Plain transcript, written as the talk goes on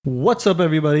What's up,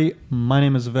 everybody? My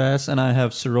name is Vas, and I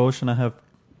have Sarosh, and I have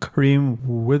Kareem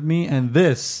with me, and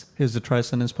this is the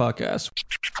Triscendence podcast.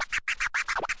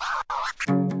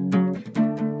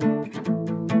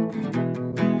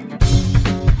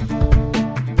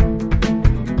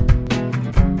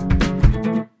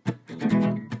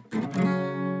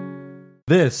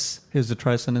 This is the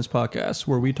Triscendence podcast,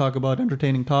 where we talk about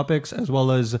entertaining topics as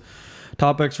well as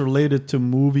topics related to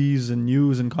movies and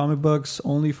news and comic books,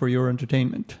 only for your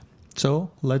entertainment.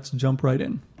 So let's jump right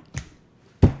in.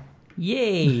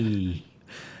 Yay!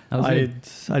 I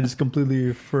just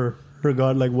completely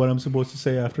forgot like what I'm supposed to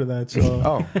say after that.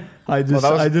 So I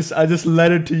just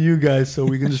let it to you guys so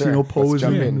we can just pose. Let's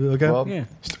jump in. Okay. Well,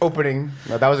 just opening.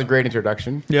 Well, that was a great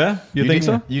introduction. Yeah, you think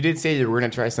so? You did say you were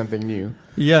going to try something new.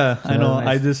 Yeah, I know.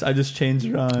 Nice. I just changed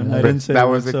around. Yeah. I didn't say that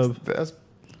what's was up. that's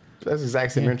the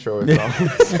exact same intro as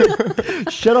well.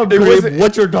 Shut up, Gabe.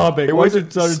 What's your topic? It What's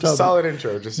was your a topic? solid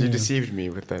intro. Just you deceived me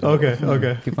with that. Okay.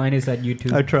 You can find us at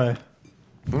YouTube. I try.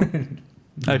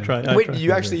 I try. Wait,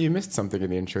 you missed something in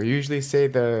the intro. You usually say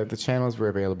the channels were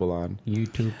available on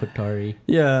YouTube, Atari.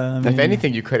 Yeah. I mean, if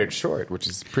anything, you cut it short, which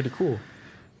is pretty cool.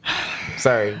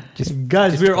 Sorry.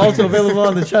 Guys, we're also available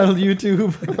on the channel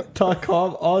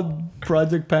YouTube.com on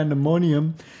Project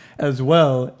Pandemonium, as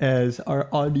well as our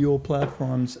audio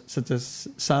platforms such as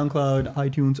SoundCloud,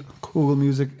 iTunes, Google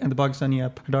Music, and the Pakistani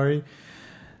app Atari.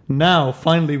 Now,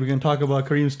 finally, we can talk about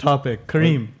Kareem's topic.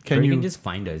 Kareem, you can just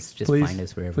find us. Just please, find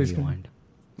us wherever you want.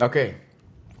 Okay.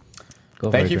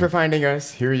 Thank you for finding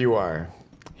us. Here you are.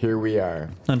 Here we are.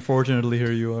 Unfortunately,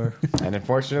 here you are. And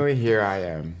unfortunately, here I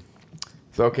am.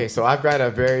 So I've got a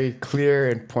very clear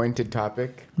and pointed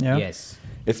topic. Yeah. Yes.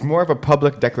 It's more of a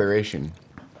public declaration.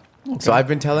 Okay. So I've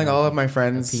been telling all of my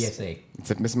friends. PSA.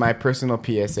 It's my personal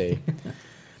PSA.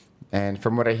 And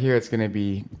from what I hear, it's going to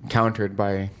be countered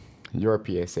by your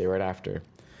PSA right after.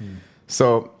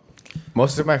 So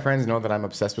most of my friends know that I'm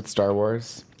obsessed with Star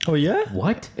Wars. Oh, yeah?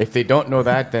 What? If they don't know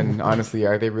that, then honestly,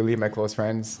 are they really my close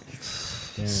friends?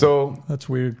 Yeah. So That's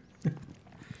weird.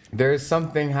 there's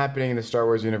something happening in the Star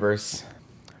Wars universe.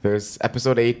 There's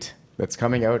episode 8 that's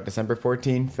coming out December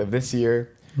 14th of this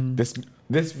year.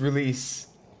 This release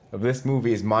of this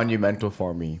movie is monumental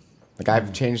for me. Like,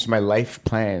 I've changed my life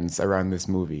plans around this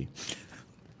movie.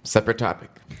 Separate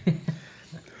topic.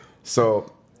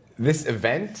 So this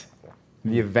event,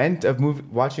 the event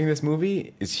of watching this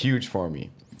movie is huge for me.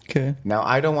 Okay. Now,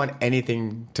 I don't want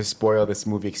anything to spoil this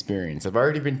movie experience. I've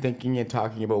already been thinking and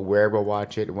talking about where we'll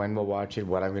watch it, when we'll watch it,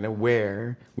 what I'm going to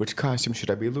wear, which costume. Should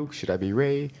I be Luke? Should I be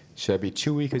Rey? Should I be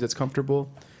Chewie because it's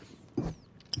comfortable?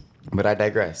 But I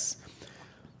digress.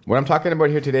 What I'm talking about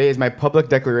here today is my public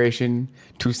declaration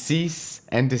to cease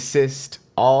and desist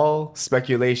all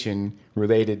speculation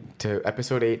related to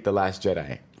Episode 8, The Last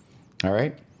Jedi. All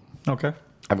right? Okay.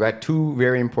 I've got two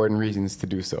very important reasons to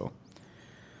do so.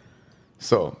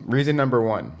 So, reason number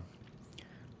 1.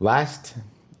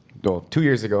 2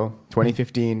 years ago,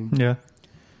 2015, Yeah.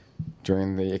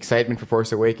 during the excitement for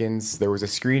Force Awakens, there was a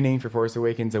screening for Force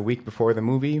Awakens a week before the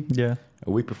movie. Yeah. A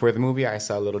week before the movie, I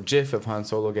saw a little GIF of Han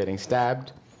Solo getting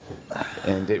stabbed.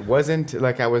 And it wasn't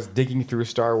like I was digging through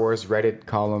Star Wars Reddit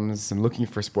columns and looking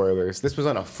for spoilers. This was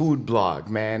on a food blog,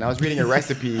 man. I was reading a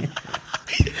recipe.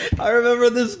 I remember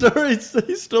this story.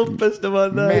 He's still pissed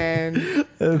about that. Man.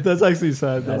 That's actually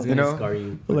sad, though. That's You gonna know? scar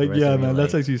you. for the Like, rest yeah, of your man,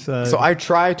 that's life. actually sad. So I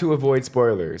try to avoid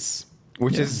spoilers,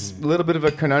 which is a little bit of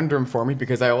a conundrum for me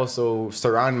because I also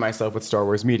surround myself with Star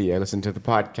Wars media. I listen to the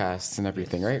podcasts and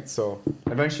everything, right? So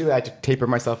eventually I had to taper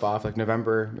myself off. Like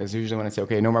November is usually when I say,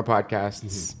 okay, no more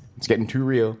podcasts. It's getting too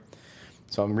real.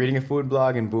 So I'm reading a food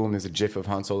blog and boom, there's a GIF of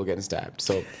Han Solo getting stabbed.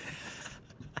 So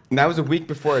and that was a week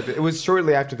before. It was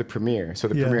shortly after the premiere. So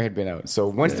the premiere had been out. So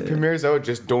once the premiere's out,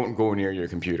 just don't go near your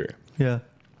computer. Yeah.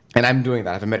 And I'm doing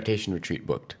that. I have a meditation retreat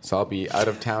booked. So I'll be out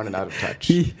of town and out of touch.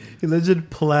 He legit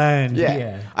planned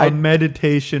Yeah. a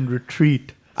meditation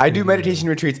retreat. I do meditation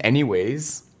retreats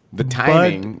anyways. The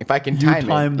timing, if I can you time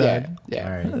time it. that. Yeah.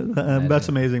 All right. That's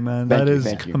amazing, man. Thank That you, is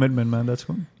thank you. commitment, man. That's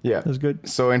cool. Yeah. That's good.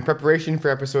 So in preparation for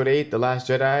episode 8, The Last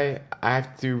Jedi, I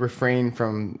have to refrain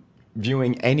from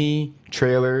viewing any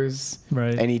trailers,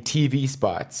 Right. any TV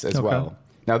spots as Okay. well.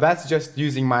 Now that's just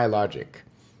using my logic.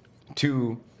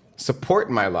 To support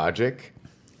my logic,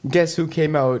 guess who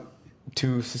came out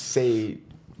to say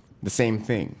the same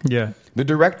thing? Yeah. The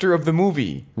director of the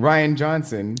movie, Rian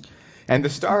Johnson, and the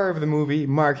star of the movie,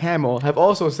 Mark Hamill, have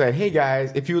also said, hey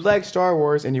guys, if you like Star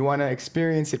Wars and you want to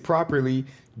experience it properly,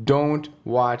 don't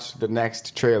watch the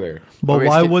next trailer. But Okay,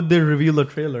 why would they reveal a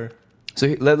trailer? So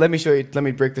let me show you, let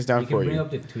me break this down You can for bring you.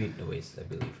 up the tweet, Luis, I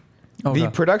believe. Okay.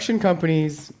 The production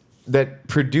companies that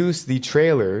produce the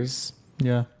trailers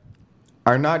Yeah.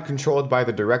 are not controlled by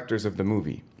the directors of the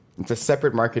movie. It's a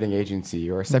separate marketing agency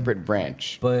or a separate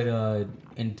branch. But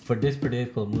for this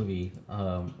particular movie,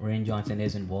 Rian Johnson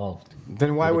is involved.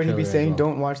 Then why with the would he be trailer as saying well.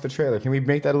 don't watch the trailer? Can we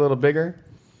make that a little bigger?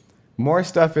 More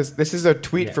stuff is... This is a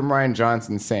tweet Yeah. from Rian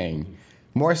Johnson saying,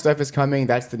 more stuff is coming.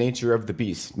 That's the nature of the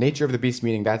beast. Nature of the beast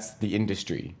meaning that's the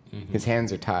industry. His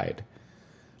hands are tied.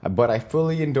 But I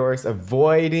fully endorse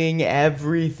avoiding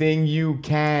everything you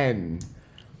can.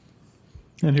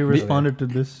 And he responded to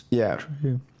this. Yeah.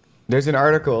 Yeah. There's an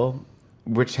article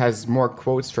which has more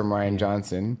quotes from Rian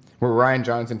Johnson where Rian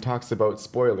Johnson talks about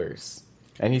spoilers.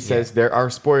 And he says there are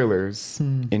spoilers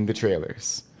in the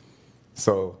trailers.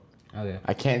 So Okay.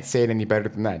 I can't say it any better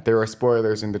than that. There are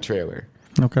spoilers in the trailer.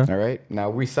 Okay. All right? Now,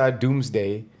 we saw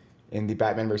Doomsday in the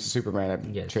Batman vs. Superman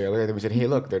Yes. trailer. Then we said, hey,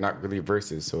 look, they're not really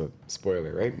verses, so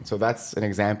spoiler, right? So that's an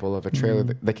example of a trailer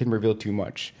that can reveal too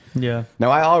much. Yeah.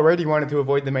 Now, I already wanted to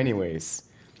avoid them anyways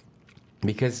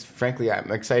because, frankly,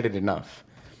 I'm excited enough.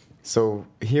 So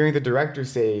hearing the director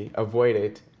say avoid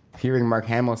it, hearing Mark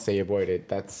Hamill say avoid it,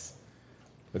 that's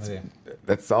Okay.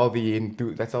 all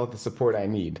the support I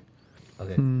need.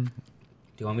 Okay. Do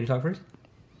you want me to talk first?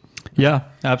 Yeah,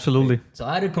 absolutely. So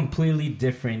I had a completely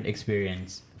different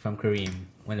experience from Kareem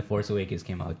when The Force Awakens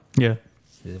came out. Yeah.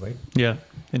 Is it right? Yeah.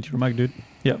 Into your mic, dude.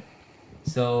 Yeah.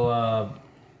 So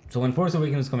when Force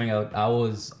Awakens was coming out, I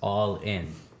was all in.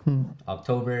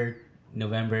 October,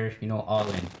 November, all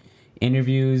in.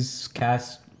 Interviews,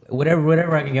 cast,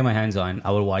 whatever I can get my hands on,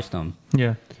 I would watch them.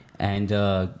 Yeah. And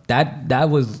that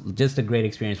was just a great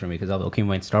experience for me because okay,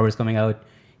 when Star Wars coming out,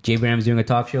 J. Abrams doing a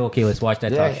talk show. Okay, let's watch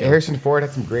that Yeah, talk show. Harrison Ford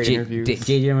had some great interviews.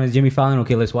 J. Abrams, Jimmy Fallon.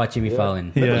 Okay, let's watch Jimmy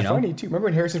Fallon. That Yeah. was funny too. Remember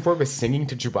when Harrison Ford was singing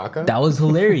to Chewbacca? That was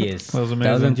hilarious. That was That was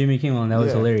amazing. on Jimmy Kimmel, and that was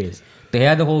Yeah. hilarious. They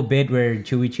had the whole bit where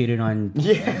Chewie cheated on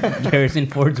Harrison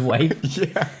Ford's wife.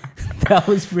 Yeah. That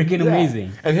was freaking Yeah.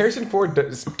 amazing. And Harrison Ford,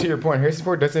 to your point, Harrison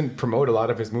Ford doesn't promote a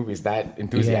lot of his movies that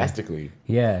enthusiastically.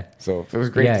 Yeah. So it was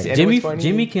great Yeah, to see. And it was funny.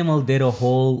 Jimmy Kimmel did a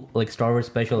whole Star Wars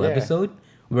special Yeah. episode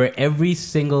where every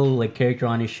single character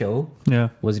on his show Yeah.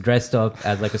 was dressed up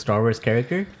as a Star Wars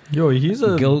character. Yo, he's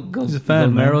a fan,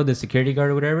 Gilmero, man. the security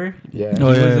guard or whatever. Yeah.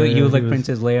 Oh, He was he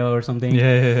Princess Leia or something.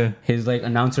 Yeah. His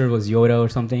announcer was Yoda or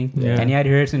something. Yeah. And he had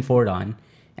Harrison Ford on.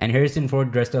 And Harrison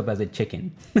Ford dressed up as a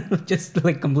chicken. Just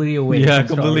completely away Yeah, from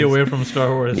Star completely Wars. away from Star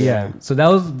Wars. Yeah. So that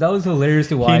was hilarious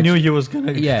to watch. He knew he was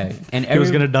gonna. Yeah. And he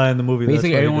was gonna die in the movie. basically that's why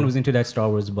he everyone did. was into that Star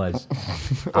Wars buzz.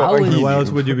 Oh, I was, he Why knew.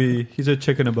 else would you be? He's a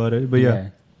chicken about it. But yeah.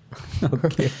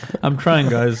 Okay. I'm trying,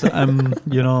 guys. I'm,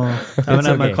 I haven't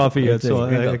had my coffee yet, so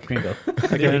I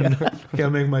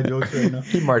can't make my jokes right now.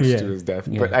 He marched Yeah. to his death.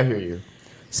 Yeah. But I hear you.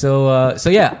 So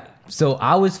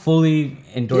I was fully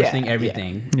endorsing Yeah,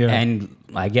 everything, yeah. and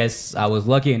I guess I was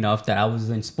lucky enough that I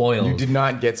wasn't spoiled. You did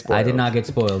not get spoiled. I did not get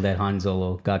spoiled that Han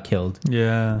Solo got killed.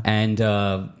 Yeah. And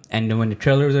then when the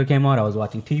trailers came out, I was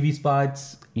watching TV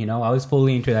spots. I was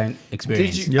fully into that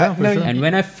experience. Did you? Yeah, for sure. And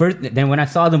when I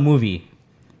saw the movie,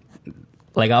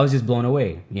 I was just blown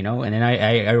away, And then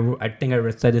I think I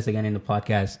said this again in the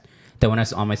podcast that when I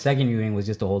saw on my second viewing was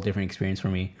just a whole different experience for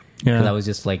me because Yeah. I was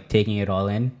just taking it all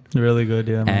in. Really good,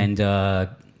 yeah. Man. And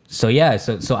so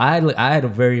I had a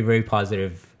very, very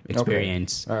positive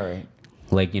experience, All right.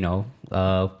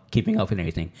 keeping up with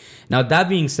everything. Now that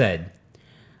being said,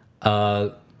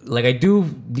 I do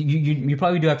you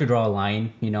probably do have to draw a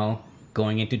line,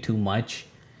 going into too much.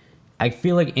 I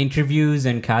feel like interviews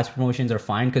and cast promotions are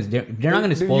fine because they're not going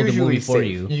to They're spoil the usually movie for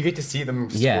safe. you. You get to see them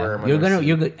Yeah, squirm. if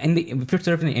you're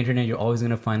surfing the internet, you're always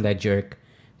gonna find that jerk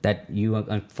that you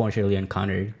unfortunately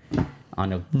encountered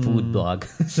on a food blog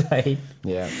site.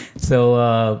 Yeah.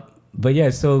 So,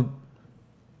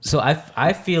 so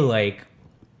I feel like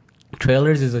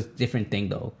trailers is a different thing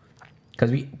though,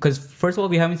 because first of all,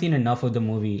 we haven't seen enough of the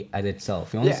movie as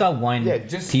itself. We only saw one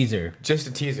teaser. Just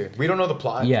a teaser. We don't know the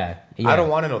plot. Yeah. I don't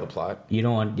want to know the plot. You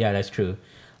don't want. Yeah, that's true.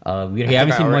 We think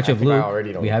haven't I seen already- much I of think I Luke.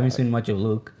 already know We the haven't plot. seen much of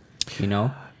Luke.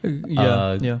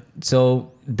 Yeah.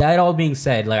 So that all being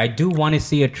said, I do want to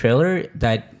see a trailer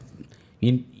that,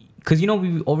 because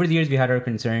we over the years we had our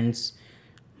concerns.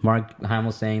 Mark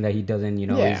Hamill saying that he doesn't,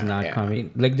 he's not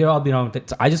coming. They're all,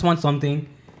 I just want something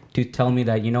to tell me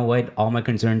that what, all my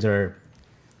concerns are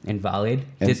invalid.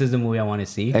 And this is the movie I want to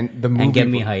see, and the movie get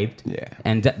me will- hyped. Yeah.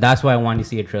 And that's why I want to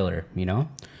see a trailer.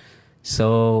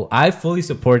 So I fully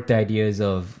support the ideas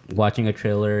of watching a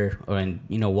trailer and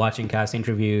watching cast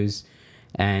interviews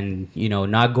and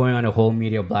not going on a whole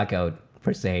media blackout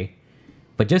per se,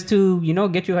 but just to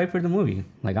get you hyped for the movie.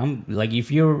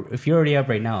 If you're already up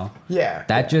right now, Yeah.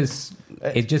 that yeah.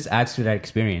 it just adds to that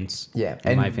experience. Yeah.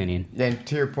 in my opinion. And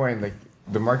to your point,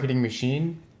 the marketing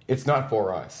machine, it's not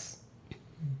for us.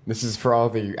 This is for all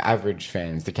the average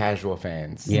fans, the casual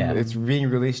fans. Yeah. It's being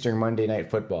released during Monday Night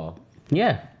Football.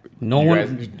 Yeah. No You one.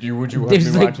 guys, would you have There's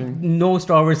been like watching? no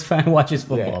Star Wars fan watches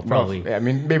football. Yeah, Probably. I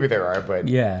mean, maybe there are, but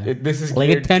Yeah. this is Like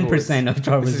a geared 10% towards- of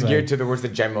Star Wars This is fans. geared towards the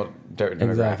general demographic,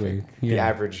 Exactly. the Yeah.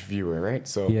 average viewer, right?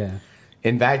 So Yeah.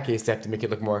 in that case, they have to make it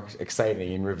look more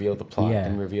exciting and reveal the plot Yeah.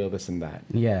 and reveal this and that.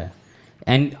 Yeah.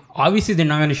 And obviously, they're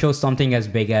not going to show something as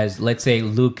big as, let's say,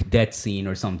 Luke death scene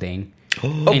or something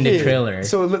in the trailer.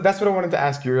 So that's what I wanted to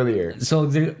ask you earlier. So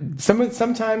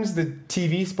Sometimes the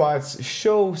TV spots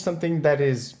show something that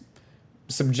is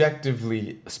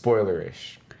subjectively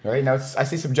spoilerish. Right now, I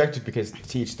say subjective because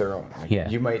to each their own. Like, Yeah.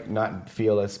 you might not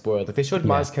feel as spoiled. If they showed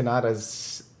Yeah. Maz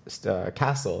Kanata's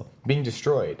castle being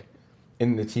destroyed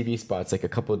in the TV spots like a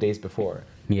couple of days before,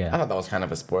 Yeah. I thought that was kind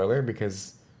of a spoiler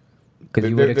because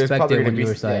you would there's expect probably it gonna when be you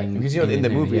were saying... because you know in the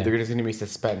movie yeah. there's going to be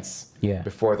suspense Yeah.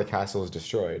 before the castle is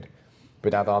destroyed,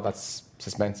 but now all that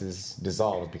suspense is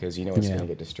dissolved because you know it's Yeah. going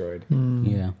to get destroyed.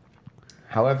 Yeah.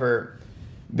 However,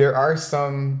 there are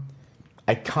some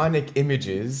iconic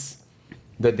images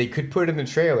that they could put in the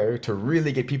trailer to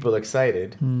really get people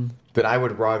excited that I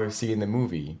would rather see in the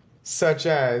movie, such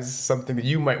as something that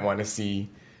you might want to see,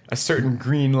 a certain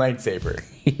green lightsaber,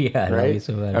 Yeah. that'd be right?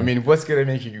 so bad. I mean, what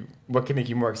can make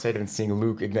you more excited than seeing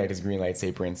Luke ignite his green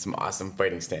lightsaber in some awesome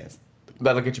fighting stance?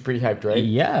 That'll get you pretty hyped, right?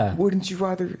 Yeah. Wouldn't you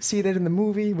rather see that in the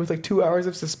movie with like 2 hours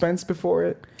of suspense before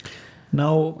it?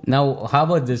 Now, How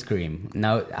about this, Kareem?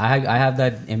 Now, I have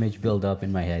that image built up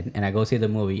in my head, and I go see the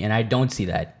movie, and I don't see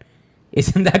that.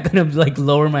 Isn't that gonna like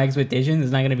lower my expectations?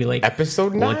 It's not gonna be like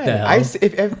Episode 9. What the hell?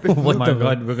 If oh my the-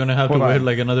 God, we're gonna have to Hold wait on.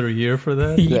 like another year for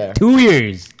that. Yeah. 2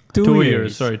 years. 2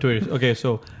 years. Sorry, 2 years. Okay,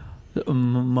 so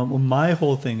my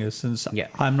whole thing is, since Yeah.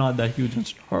 I'm not that huge in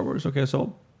Star Wars, okay,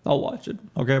 so I'll watch it.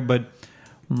 Okay, but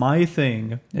my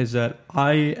thing is that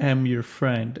I am your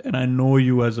friend and I know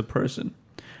you as a person.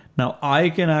 Now I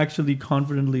can actually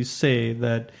confidently say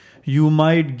that you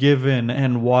might give in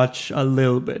and watch a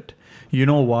little bit. You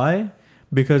know why?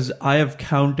 Because I have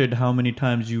counted how many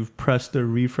times you've pressed the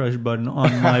refresh button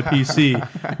on my PC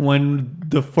when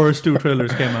the first 2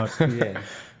 trailers came out. Yeah.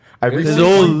 I There's recently,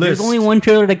 a whole There's list. only one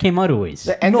trailer that came out always.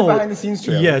 and the behind the scenes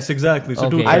trailer. Yes, exactly. So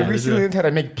Okay. 2 Yeah. I trailers, recently yeah. learned how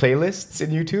to make playlists in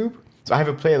YouTube. So I have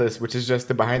a playlist which is just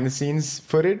the behind the scenes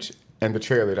footage and the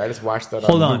trailer. I just watched that.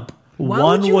 Hold on on. loop. Why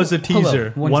One would you- was a hold up,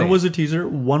 teaser. one One second. was a teaser.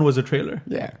 One was a trailer.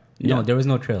 Yeah, No, Yeah. there was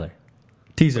no trailer.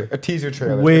 Teaser. a teaser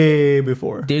trailer. Way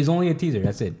before. There's only a teaser.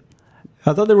 That's it.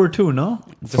 I thought there were 2, no?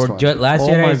 Just For one. last Oh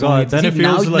year, my it's only- God, then See, it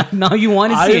feels now, like- now you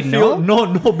want to see it.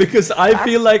 No, because I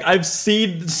feel like I've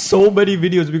seen so many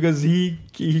videos because he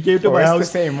came to Oh, my it's the house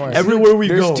same one. everywhere we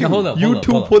There's go. two. Now, hold up, You hold up,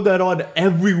 two hold up. put that on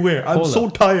everywhere. I'm Hold so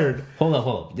up. tired. Hold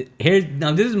up.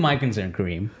 Now this is my concern,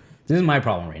 Kareem. This is my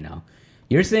problem right now.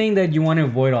 You're saying that you want to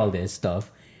avoid all this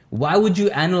stuff. Why would you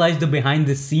analyze the behind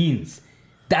the scenes?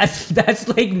 That's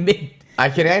like I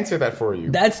can answer that for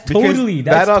you. That's Because totally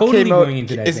that all totally came out. going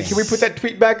into that. Can we put that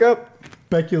tweet back up?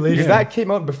 Speculation. Because that came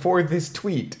out before this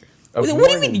tweet. of What do you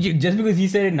warning. mean? Just because he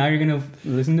said it, now you're gonna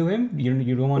listen to him? You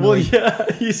don't want to? Well,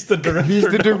 yeah, he's the director. He's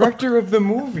the now. director of the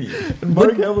movie.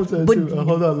 Mark Hamill said But too.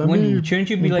 Hold on, let me. shouldn't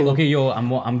you be like, okay, yo,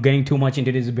 I'm getting too much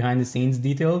into this behind the scenes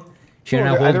detail? Shouldn't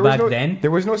I Well, hold there was back no- then? There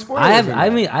was no spoilers. I have. in I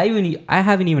that. mean, I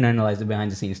haven't even analyzed the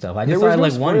behind the scenes stuff. I There just was saw no it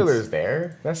like spoilers once.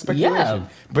 there. That's speculation. Yeah.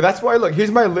 But that's why. Look,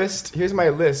 here's my list. Here's my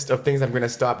list of things I'm going to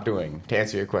stop doing to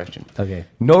answer your question. Okay.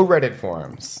 No Reddit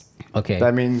forums. Okay.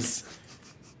 That means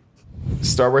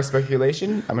Star Wars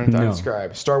speculation. I'm going to No.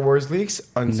 unsubscribe. Star Wars leaks.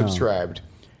 Unsubscribed.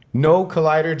 No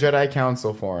Collider Jedi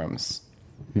Council forums.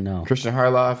 No. Christian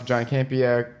Harloff, John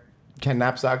Campea, Ken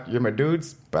Knapsack. You're my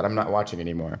dudes, but I'm not watching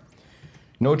anymore.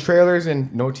 No trailers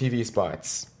and no TV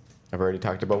spots. I've already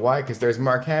talked about why, because there's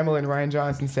Mark Hamill and Ryan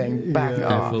Johnson saying back Yeah.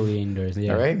 I off. fully endorse.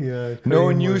 Yeah. All right? Yeah, No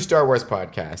pretty new much. Star Wars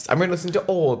podcasts. I'm going to listen to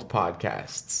old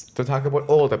podcasts to talk about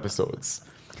old episodes.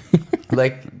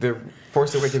 Like the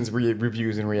Force Awakens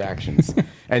reviews and reactions.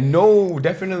 And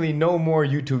definitely no more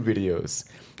YouTube videos.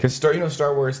 Because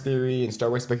Star Wars Theory and Star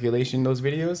Wars Speculation, those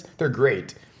videos, they're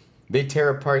great. They tear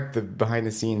apart the behind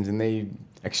the scenes and they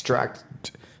extract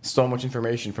so much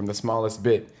information from the smallest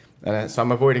bit. And so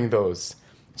I'm avoiding those.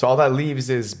 So all that leaves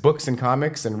is books and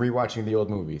comics and rewatching the old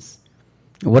movies.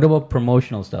 What about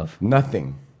promotional stuff?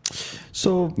 Nothing.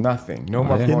 So Nothing. No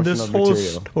more Okay. in promotional this whole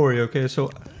material. story, okay, so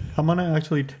I'm gonna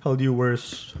actually tell you where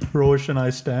Roche and I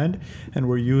stand and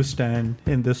where you stand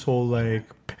in this whole like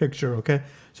picture, okay?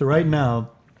 So right now,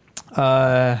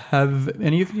 Have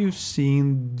any of you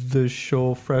seen the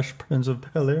show Fresh Prince of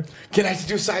Bel-Air? Can I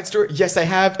do a side story? Yes, I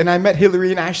have. And I met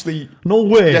Hillary and Ashley No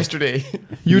way. yesterday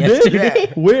You Yesterday? did?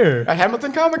 Where? at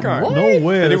Hamilton Comic Con. No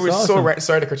way. And it that's was so awesome.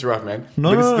 sorry to cut you off, man. No,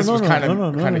 But no, this no, was no, kind no,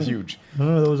 of no, no. huge.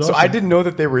 No, that was So awesome. I didn't know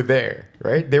that they were there,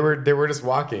 right? They were just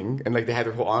walking and like they had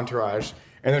their whole entourage.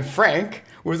 And then Frank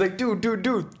was like, dude,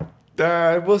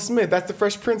 Will Smith, that's the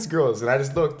Fresh Prince girls. And I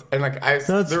just looked and like That's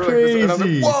they were like, and I was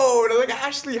crazy. like, whoa, and I was like,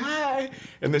 Ashley, hi.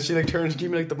 And then she like turned, she gave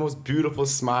me like the most beautiful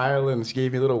smile and she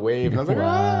gave me a little wave. And I was like,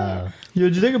 Wow. Yo,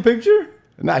 did you take a picture?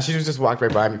 Nah, she just walked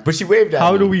right by me. But she waved at me.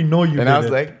 How do we know you And did I was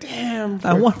it? like, damn.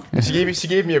 I want. And she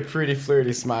gave me a pretty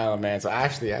flirty smile, man. So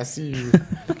Ashley, I see you.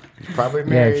 You're probably Yeah,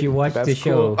 married. if you watch That's the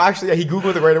show- cool. Actually, yeah, he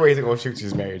googled it right away. He's like, "Oh shoot,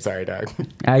 she's married." Sorry, dog.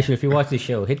 Actually, if you watch the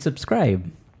show, hit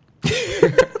subscribe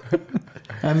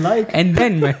And like. and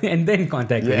then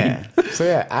contact Yeah. me. So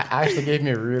yeah, Ashley gave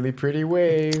me a really pretty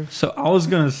wave. So I was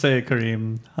gonna say,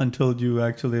 Kareem, until you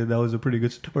actually, that was a pretty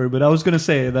good story. But I was gonna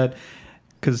say that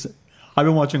because I've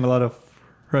been watching a lot of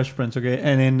Fresh Prince, okay,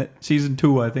 and in season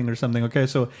 2, I think, or something, okay.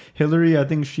 So Hillary, I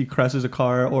think she crashes a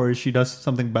car or she does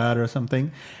something bad or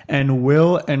something, and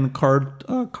Will and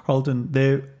Carlton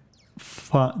they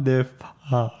find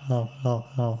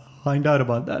out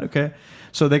about that, okay.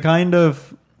 So they kind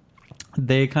of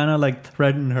like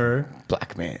threaten her.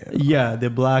 Blackmail. Yeah, they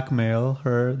blackmail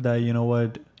her that, you know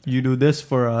what, you do this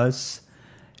for us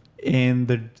in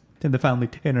the family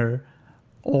dinner,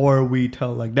 or we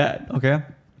tell like that. Okay.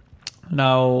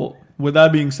 Now, with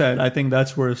that being said, I think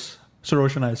that's where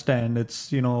Sarosh and I stand.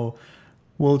 It's, you know,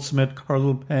 Will Smith,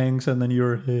 Carl Hanks, and then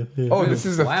you're. Oh, this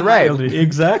is a Why am thread.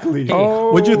 Exactly.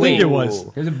 Oh. What'd you think Wait. it was?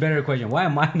 Here's a better question. Why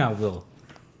am I not Will?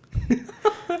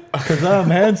 Because I'm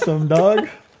handsome, dog.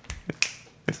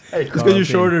 Hey, It's because you're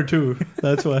shorter too.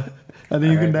 That's why. And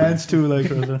then you can Alright. dance too, like.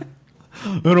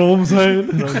 You know what I'm saying?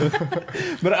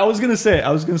 But I was gonna say,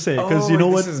 because you know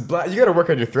what? You got to work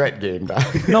on your threat game, dog.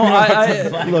 No,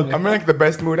 I look. I'm in like the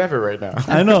best mood ever right now.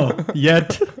 I know.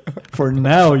 Yet, for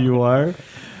now, you are.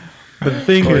 But the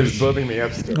thing Corey's is, building me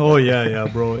up still. oh yeah,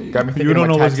 bro. Got me thinking You don't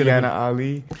know about what's Tatiana gonna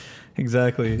Ali. be.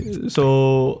 Exactly.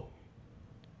 So,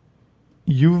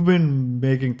 you've been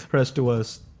making threats to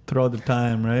us throughout the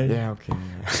time, right? Yeah, okay.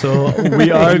 So we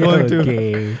are going to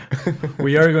Okay.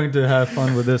 we are going to have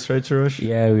fun with this, right, Suresh?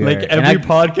 Yeah, we like are. every And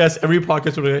podcast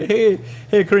will be like,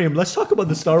 hey Kareem, let's talk about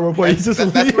the Star Wars party.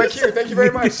 That's my cue. Thank you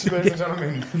very much, ladies and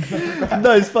gentlemen.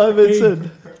 Nice, 5 minutes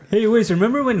in. Hey, wait, so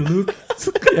remember when Luke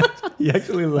He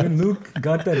actually left. when Luke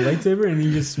got that lightsaber and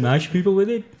he just smashed people with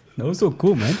it? That was so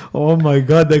cool, man. Oh my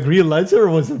god, that green lightsaber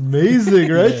was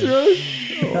amazing, right, Suresh?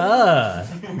 Ah,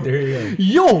 there you go.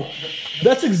 Yo,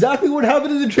 that's exactly what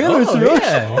happened in the trailer, Oh, Suresh.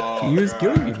 yeah. He was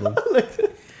killing people.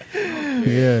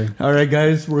 Yeah. All right,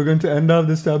 guys, we're going to end off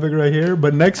this topic right here.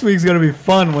 But next week's gonna be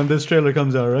fun when this trailer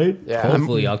comes out, right? Yeah,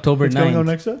 Hopefully, October It's going 9th. on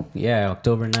next time. Yeah,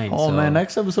 October 9th. Oh so man,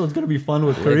 next episode's gonna be fun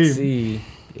with let's Kareem. see.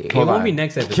 It Hold won't on. be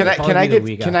next episode. Can I It'll probably be the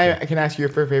week can after. I ask you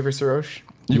for a favor, Sarosh?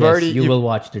 You will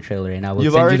watch the trailer and I will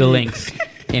You've send you the already- links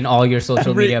in all your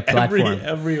social media platforms.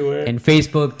 Everywhere. In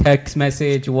Facebook, text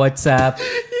message, WhatsApp,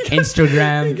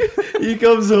 Instagram. He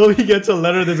comes home, he gets a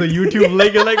letter. There's a YouTube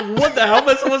link. You're like, what the hell am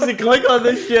I supposed to click on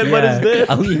this shit? But it's there.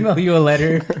 I'll email you a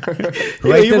letter.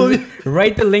 email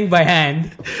Write the link by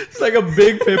hand. It's like a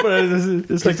big paper. And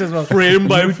it's like Just frame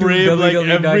by YouTube, frame, like all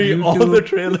www.youtube.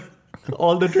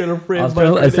 the trailer frame I'll, by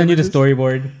frame. I'll send you the images.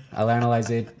 storyboard. I'll analyze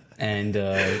it. And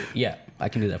yeah, I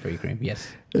can do that for you, Kareem. Yes.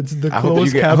 It's the I hope,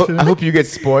 closed I, hope, caption. I hope you get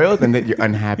spoiled and that you're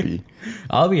unhappy.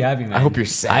 I'll be happy, man. I hope you're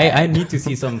sad. I need to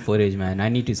see some footage, man. I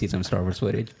need to see some Star Wars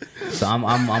footage. So I'm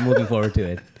looking forward to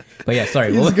it. But yeah,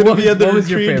 sorry. He's gonna be at the what was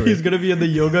your retreat. favorite? He's gonna be at the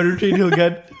yoga retreat. He'll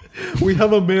get. We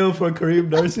have a mail from Kareem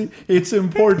Darcy. It's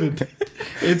important.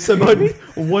 It's about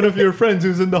one of your friends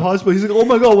who's in the hospital. He's like, "Oh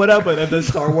my god, what happened?" And the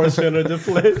Star Wars trailer just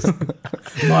plays.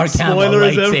 Mark Hamill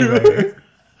Spoilers lightsaber. everywhere.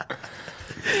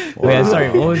 Oh, yeah, sorry.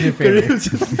 What was your favorite?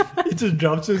 He just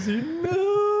drops his.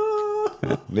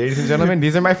 No. Ladies and gentlemen,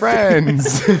 these are my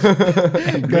friends.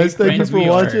 Guys, thank you friends for we are.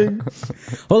 watching.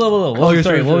 Hold on. Okay,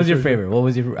 Sorry. sure, What was sure, your sure. favorite? What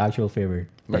was your actual favorite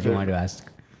My that you favorite. wanted to ask?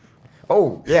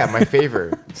 Oh, yeah, my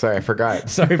favorite. Sorry, I forgot.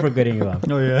 Sorry for cutting you off.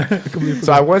 Oh yeah. Completely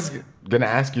So I was going to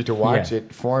ask you to watch Yeah.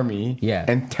 it for me Yeah.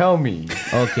 and tell me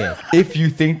Okay. if you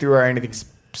think there are anything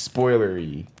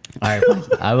spoilery. All right. Fine.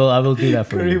 I will do that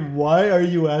for you. Kareem, why are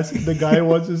you asking the guy who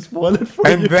wants to spoil it for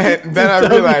And you? then I Tell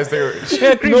me. realized they were...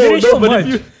 Yeah, Kareem, No, there is no, so but much.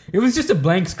 if It was just a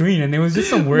blank screen, and there was just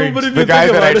some words. but if The you guy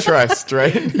think that I about it- trust,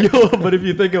 right? Yo, but if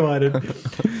you think about it,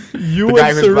 you The and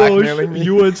guy who's blackmailing me?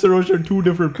 Sarosh are two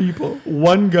different people.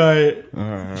 One guy,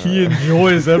 he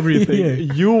enjoys everything.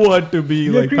 Yeah. You want to be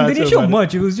like They didn't passive show about it.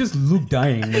 much. It was just Luke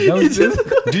dying. Like, that was just.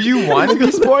 Do you want to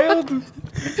be spoiled?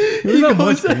 He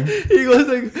goes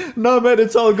like, no man,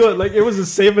 it's all good. Like it was the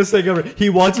safest thing ever. He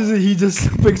watches it, he just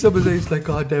picks up his head. He's like,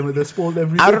 God damn it, they spoiled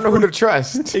everything. I don't know who to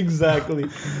trust. Exactly.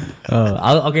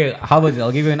 Okay, how about this?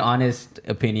 I'll give you an honest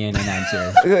opinion and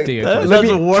answer to your question. That's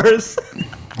the worst.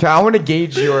 Okay, I want to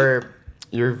gauge your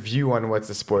view on what's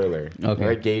a spoiler. Okay.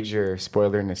 Right? Gauge your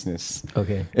spoilerlessness.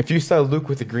 Okay. If you saw Luke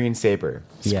with a green saber,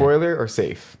 Yeah. spoiler or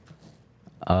safe?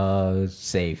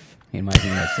 Safe. In my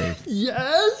opinion, that's safe.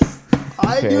 Yes.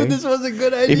 I Okay. knew this was a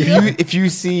good idea. If you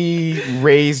see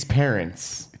Rey's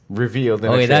parents revealed in a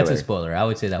Okay, trailer, that's a spoiler. I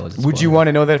would say that was a spoiler. would you want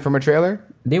to know that from a trailer?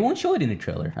 They won't show it in a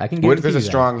trailer. I can What if guarantee there's a you that.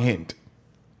 strong hint?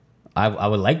 I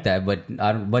would like that,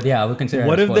 but yeah, I would consider.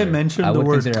 What it a if they spoiler. mentioned I the would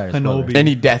word consider it a spoiler. Kenobi?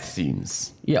 Any death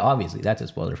scenes? Yeah, obviously that's a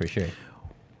spoiler for sure.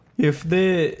 If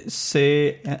they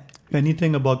say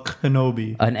anything about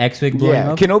Kenobi, An X-wing blowing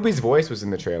Yeah, up. Kenobi's voice was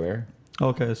in the trailer.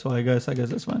 okay, so I guess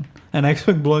that's fine. And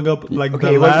X-Wing blowing up like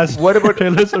Okay, the what- last what about-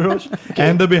 trailer, Sarosh,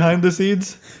 and the behind the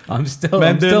scenes. I'm still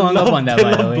they hung up on that, they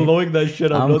by the love way. blowing that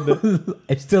shit up. don't they?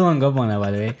 I'm still hung up on that,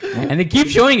 by the way. And they keep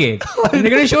showing it. And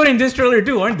they're gonna show it in this trailer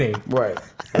too, aren't they? What?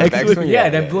 X-Wing, Yeah,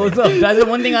 that blows up. That's the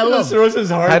one thing I love. Saros's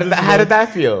heart. How did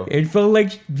that feel? It felt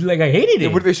like I hated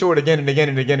it. Would they show it again and again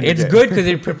and again? And It's again? good because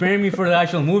it prepared me for the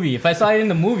actual movie. If I saw it in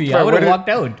the movie, I But would have what walked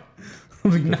out.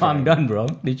 I'm like, no, I'm done, bro.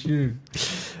 They should.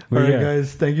 All right, Yeah.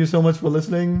 guys. Thank you so much for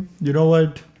listening. You know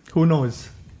what? Who knows?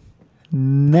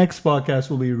 Next podcast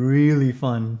will be really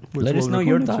fun. which Let us we'll know record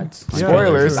your next thoughts. week. Yeah,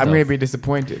 Spoilers. sure. I'm going to be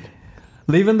disappointed.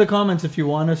 Leave in the comments if you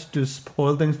want us to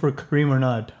spoil things for Kareem or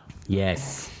not,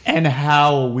 Yes. and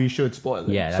how we should spoil it.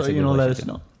 Yeah, that's so a you good know, let question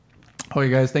us know. Okay,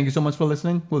 guys. Thank you so much for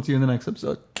listening. We'll see you in the next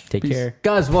episode. Take Peace. care.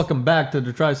 Guys, welcome back to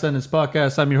the Triscendence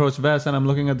podcast. I'm your host, Vas, and I'm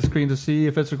looking at the screen to see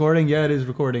if it's recording. Yeah, it is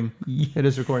recording. It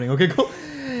is recording. Okay, cool.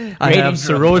 I Great have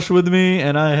intro. Sarosh with me,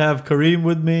 and I have Kareem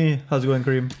with me. How's it going,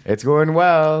 Kareem? It's going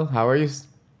well. How are you,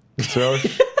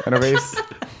 Sarosh? And a race?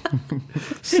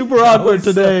 Super awkward What's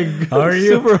up? today. How are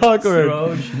you? Super awkward.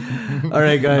 Saroj? All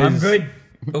right, guys. I'm good.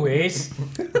 Oh, Ace.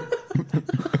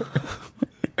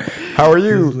 How are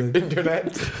you,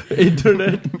 Internet?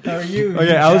 Internet. How are you?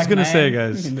 Okay, I was Jack gonna Man say,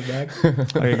 guys. In the back.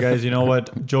 Okay, guys. You know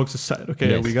what? Jokes aside. Okay,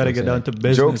 Yes, we got to jokes get down aside. to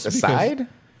business. Jokes because aside?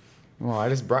 Well, I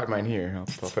just brought mine here. I'll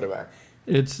put it back.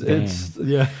 it's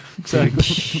yeah,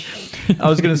 exactly. I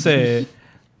was gonna say,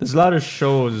 there's a lot of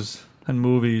shows and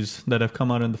movies that have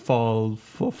come out in the fall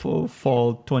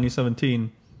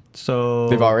 2017. So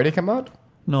They've already come out?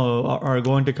 no are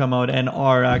going to come out and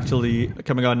are actually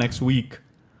coming out next week.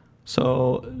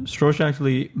 So Strosh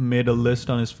actually made a list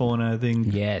on his phone, and I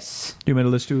think Yes. you made a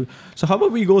list too. So how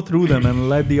about we go through them and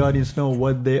let the audience know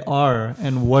what they are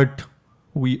and what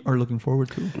we are looking forward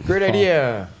to. Great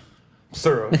idea.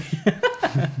 Sarosh.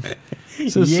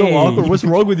 This is so Yay. awkward. What's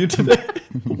wrong with you today?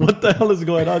 What the hell is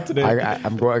going on today? I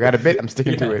got a bit. I'm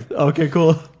sticking to it. Okay,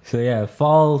 cool. So yeah,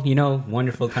 fall,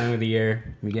 wonderful time of the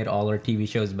year. We get all our TV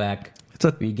shows back. It's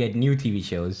a We get new TV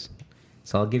shows.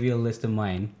 So I'll give you a list of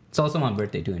mine. It's also my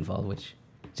birthday too in fall, which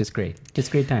is just great.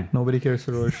 Just great time. nobody cares,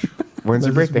 Sarosh. When's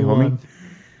your Let's just birthday, move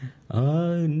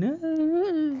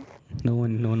homie? No. No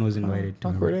one was invited. to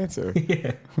my Awkward birthday. answer.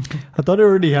 I thought it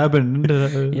already happened.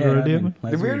 Did it Yeah, already I happen? mean,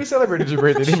 last We already week. celebrated your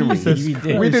birthday, didn't we? Jesus We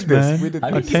did. We Christ, did this. man. We did How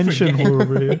this. did you Attention forget? whore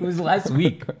over here. It was last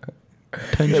week.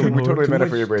 Attention Yeah, we whore. totally Too met up much-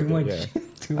 for your too birthday. much- Yeah.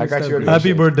 too I much got you a stuff.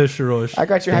 Happy milkshake. birthday, Sarosh. I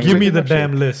got you. Happy Give me birthday the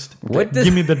damn milkshake. list. What does-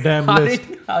 Give me the damn How list.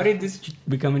 did this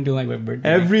become into like my birthday?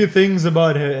 Everything's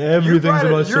about him. Everything's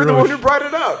about You're the one who Sarosh. brought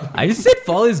it up. I just said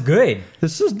fall is good.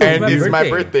 This is the And my it's my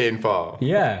birthday. birthday in fall.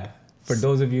 Yeah. For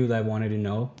those of you that wanted to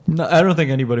know, No, I don't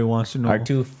think anybody wants to know. our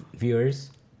two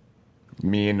viewers.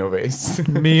 Me and Noves.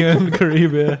 Me and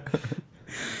Kareem, yeah.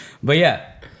 But yeah,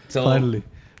 so Finally.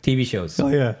 TV shows. Oh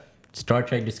yeah. Star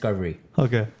Trek Discovery,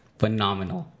 Okay.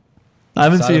 phenomenal. I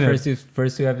haven't Saw seen the it.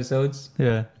 first two episodes.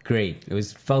 Yeah. Great. It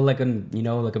felt like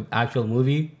like an actual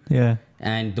movie, Yeah.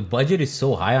 and the budget is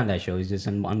so high on that show. It's just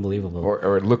unbelievable.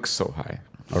 or it looks so high.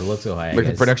 Or looks so high. I Like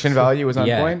the guess. production value was on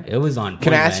yeah, point. it was on point.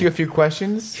 Can I ask man. you a few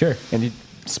questions? Sure. And you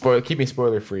keep me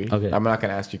spoiler free. Okay. I'm not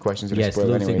gonna ask you questions that are Yes,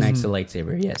 spoiler Luke anyways. ignites the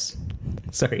lightsaber. Yes.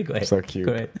 Sorry, go ahead. So cute.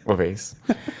 Go ahead. Oves.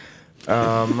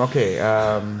 Okay.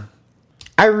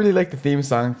 I really like the theme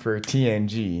song for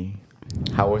TNG.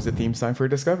 How was the theme song for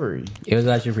Discovery? It was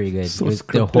actually pretty good. So it was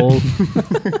scripted. the whole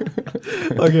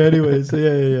Okay, anyways, so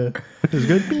yeah. It was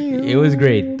good. It was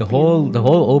great. The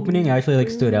whole opening actually like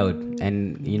stood out,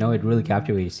 and it really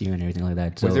captivates you and everything like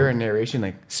that. So, Was there a narration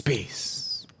like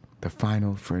space, the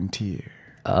final frontier?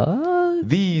 Uh,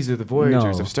 These are the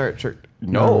voyagers No. of Star Trek.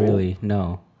 not No, really.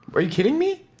 No, Are you kidding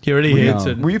me? He already hates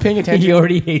No. it. Were you paying attention? he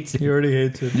already hates it. He already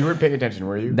hates it. You weren't paying attention,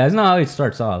 were you? That's not how it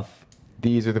starts off.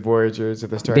 These are the voyagers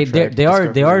of the Star They Trek. there are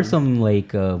Discovery. some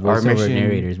like Our voiceover mission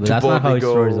narrators, but to that's not how boldly it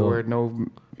go starts where off. no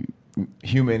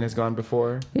human has gone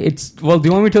before. It's well. Do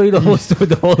you want me to tell you the whole story,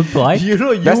 the whole plot? You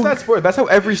know, That's not spoiled. That's how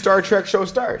every Star Trek show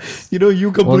starts. You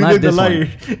not completed the this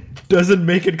light doesn't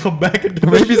make it come back into the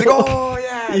Maybe he's like, show. oh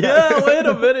yeah, Yeah, wait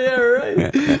a minute. Yeah,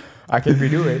 right. I can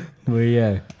redo it. But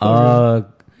yeah,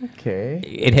 Okay.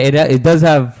 it does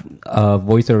have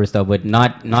voiceover stuff, but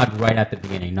not right at the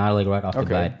beginning, not like right off the Okay.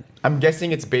 bat. I'm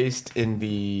guessing it's based in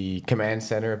the command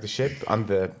center of the ship on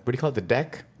the what do you call it? The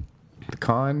deck, the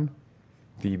con,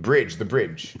 the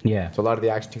bridge. Yeah. So a lot of the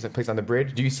action takes place on the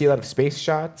bridge. Do you see a lot of space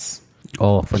shots?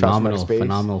 Oh, from outer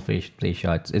phenomenal space. face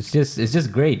shots. It's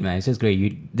just great, man. It's just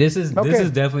great. This is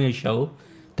definitely a show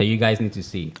that you guys need to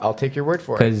see. I'll take your word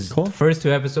for it. Because Cool. first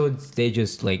 2 episodes, they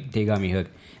just like they got me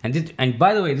hooked. And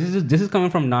by the way, this is coming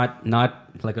from not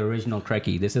like original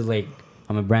Trekkie. This is like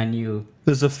I'm a brand new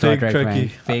This is a Star fake Trek Trekkie.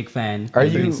 fake fan. Are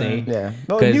as they you? say? Yeah.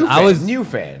 No, 'Cause new I fan. was- new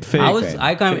fan. Fake I was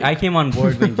fan. I came on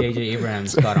board when JJ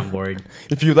Abrams got on board.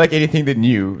 If you like anything that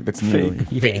new, that's new.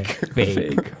 Fake.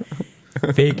 Fake.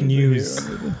 Fake news.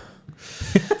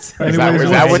 Is Anyways,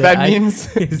 that what that I-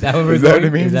 means? Is that what we're Is that what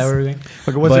going? it means? Is that what we're going?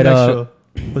 Okay, what's But, the next show?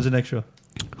 What's the next show?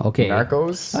 Okay.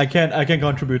 Narcos. I can't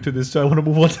contribute to this, so I want to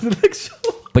move on to the next show.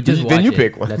 But just Then watch you it.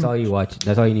 pick one. That's all you watch.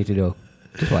 That's all you need to do.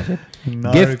 Just watch it.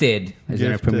 Narc- Gifted is going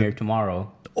to Gifted. premiere tomorrow.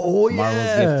 Oh Marvel's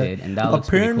yeah. Gifted, and that looks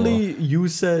pretty Apparently, you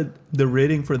said the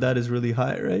rating for that is really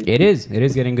high, right? It is. It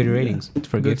is getting good ratings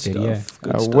for Good Gifted. stuff.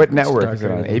 Good stuff, What good network stuff. is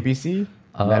it on? ABC.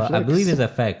 I Netflix? believe it's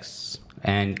FX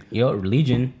and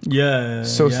Legion. Yeah.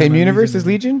 So yeah, same man, universe as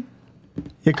Legion.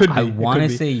 It could be. I It want to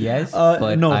could be. say yes,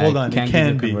 but no, hold I on. can't It give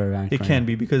can the be. cover around It for can it.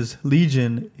 be because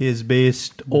Legion is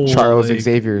based on Charles like,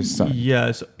 Xavier's son.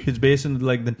 Yes, it's based in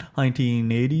like the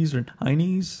 1980s or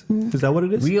 90s. Is that what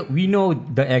it is? We know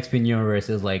the X-Men universe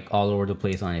is like all over the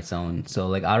place on its own. So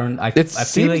like I It feel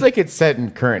seems like it's set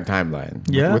in current timeline.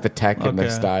 Yeah? With the tech and the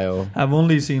Okay. style. I've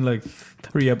only seen like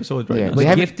 3 episodes right Yeah. now. They But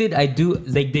haven't- Gifted, I do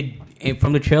like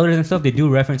from the trailers and stuff. They do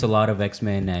reference a lot of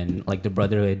X-Men and like the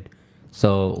Brotherhood.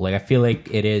 So like I feel like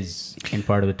it is in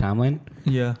part of the timeline.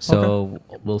 Yeah. So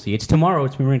we'll see. It's tomorrow.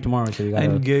 It's premiering tomorrow. So you gotta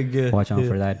And watch out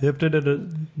for that.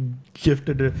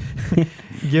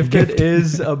 Gifted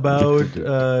is about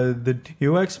the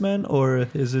new X-Men, or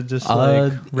is it just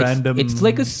like random? It's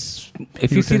like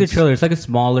if you see the mutants trailer, it's like a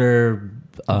smaller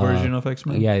version of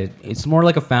X-Men. Yeah, it's more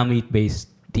like a family-based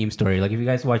theme story. Like if you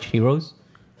guys watch Heroes,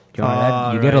 do you remember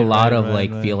that? You get a right, lot right, of right,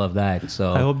 like right. feel of that.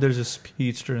 So I hope there's a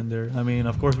speedster in there. I mean,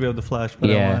 of course we have the Flash, but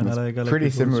Yeah. I like Pretty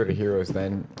people similar to with Heroes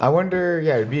then. I wonder,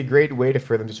 it'd be a great way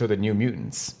for them to show the New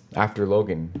Mutants after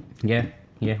Logan. yeah.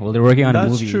 Well, they're working on a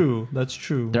That's movie. true. That's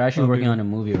true. They're actually That'll working be on a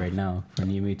movie right now for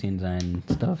New Mutants and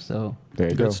stuff. So There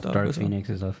you good go. stuff. Dark good stuff. Phoenix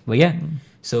and stuff. But yeah,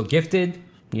 so Gifted,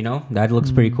 that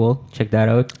looks pretty cool. Check that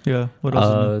out. Yeah. What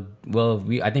else? Well,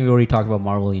 I think we already talked about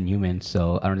Marvel Inhumans,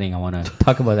 so I don't think I want to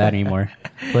talk about that anymore.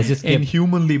 Let's just skip.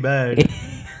 Inhumanly bad.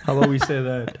 How about we say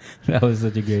that? That was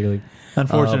such a great look.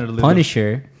 Unfortunately,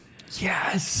 Punisher.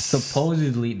 Yes.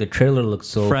 Supposedly, the trailer looks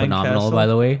so Frank phenomenal. Castle. By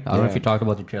the way, I don't know if Yeah. you talked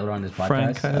about the trailer on this podcast.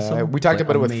 Frank Castle. We talked Like,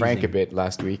 about it with amazing. Frank a bit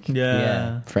last week.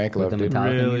 Yeah. Frank With the loved it.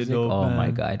 Metallica Really music. dope, Oh my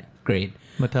man. god, great.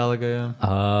 Metallica.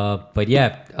 Yeah. But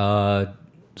yeah,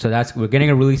 so we're getting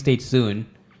a release date soon.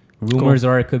 Rumors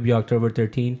are it could be October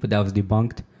 13th, but that was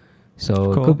debunked.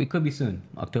 So Cool. it could be soon,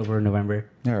 October, November.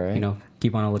 All right.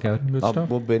 Keep on a lookout. Good stuff.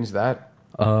 We'll binge that.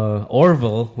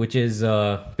 Orville, which is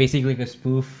basically like a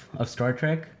spoof of Star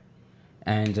Trek,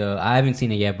 and I haven't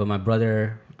seen it yet, but my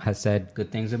brother has said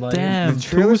good things about it. Damn, The two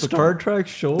trailers look Star fun. Trek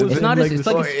shows. It's in not. like It's this-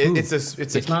 like Oh, a spoof.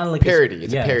 it's a not like parody.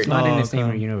 It's a yeah, parody. It's not in Oh, the same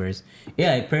okay. universe.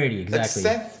 Yeah, parody That's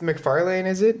exactly. Seth MacFarlane,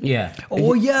 is it? Yeah.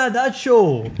 Oh yeah, that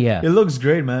show. Yeah. It looks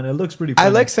great, man. It looks pretty. Funny. I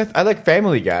like Seth. I like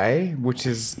Family Guy, which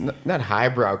is not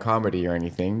highbrow comedy or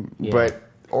anything, Yeah. but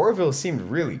Orville seemed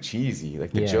really cheesy.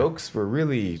 Like the Yeah. jokes were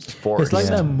really forced. It's like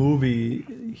Yeah. that movie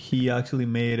he actually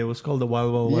made. It was called The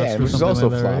Wild Wild West. Yeah, or which was something also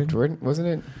like that, flopped, right? wasn't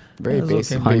it? Very Yeah, it was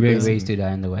basic. okay. very 100 basic. Ways to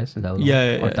Die in the West. Is that what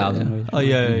Yeah, or 1,000 Ways? Oh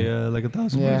yeah, like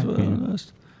 1,000 Yeah. Ways to Die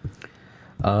West.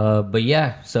 But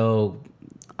yeah, so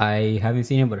I haven't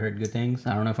seen it, but heard good things.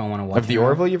 I don't know if I want to watch Of the it now.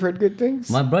 Orville, you've heard good things.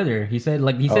 My brother, he said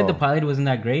the Oh. pilot wasn't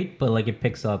that great, but like it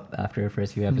picks up after the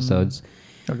first few episodes.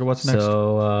 Okay, what's next?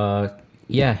 So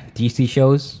yeah, DC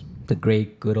shows. the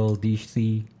great good old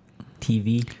DC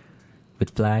TV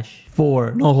with Flash.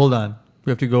 4. No, hold on.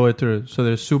 We have to go it through. So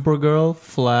there's Supergirl,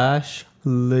 Flash,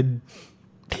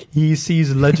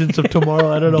 DC's Legends of Tomorrow.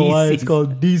 I don't know why it's DC's.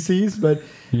 called DC's, but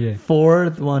Yeah.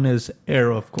 4th one is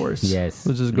Arrow, of course. Yes.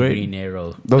 Which is great. Green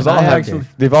Arrow. Those And all I have, actually-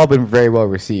 they've all been very well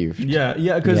received. Yeah,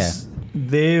 because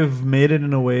they've made it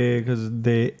in a way because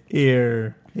they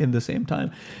air in the same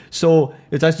time. So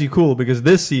it's actually cool because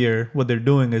this year what they're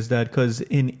doing is that because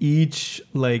in each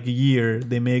like year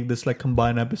they make this like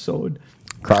combined episode.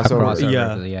 Crossover. Crossover.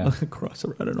 Yeah, yeah.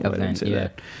 crossover. I don't know why I didn't Event, say yeah.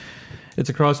 that. It's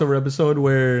a crossover episode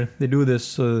where they do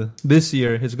this. This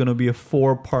year it's going to be a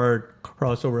 4-part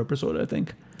crossover episode, I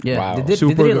think. Yeah. Wow. They did it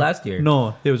Supergirl- last year.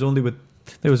 No, it was only with.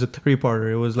 It was a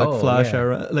 3-parter. It was like Oh, Flash yeah.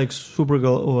 era, like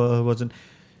Supergirl wasn't.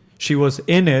 She was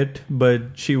in it, but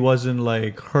she wasn't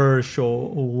like her show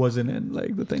wasn't in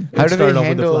like the thing. How It do they started off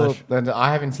with the handle? Flash.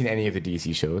 I haven't seen any of the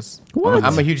DC shows. What?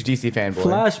 I'm a huge DC fanboy.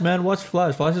 Flash, man, watch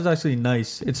Flash. Flash is actually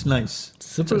nice. It's nice.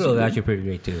 Supergirl is actually pretty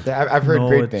great too. Yeah, I've heard No,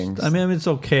 great it's- things. I mean, it's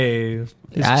okay. It's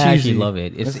I cheesy. actually love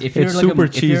it. If you're It's like super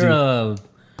if cheesy.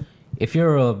 if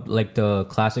you're a like the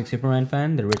classic Superman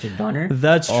fan, the Richard Donner.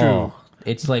 That's true. Oh,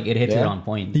 it's like it hits Yeah? it on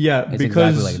point. Yeah, it's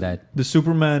because exactly like that. the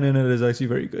Superman in it is actually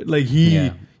very good. Like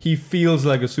Yeah. he feels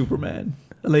like a Superman.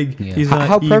 Like Yeah. he's not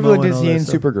How emo prevalent and is all he that in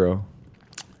stuff. Supergirl?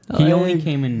 He only Like,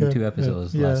 came in yeah, 2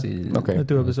 episodes yeah, last season. Okay.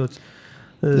 2 episodes.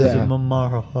 Yeah.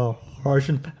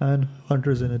 Martian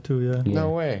Hunters in it too. Yeah. Yeah.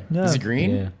 No way. Yeah. Is he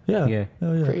green? Yeah. Yeah. Yeah.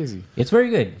 Oh, yeah. Crazy. It's very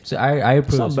good. So I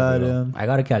approve. It's of not bad, Supergirl. yeah. I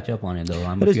gotta catch up on it though.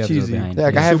 I'm It a is few episodes cheesy. behind. Yeah,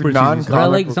 like I have Super cheesy. non-comic But I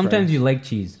like book sometimes friends. you like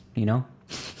cheese, you know.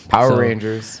 Power So-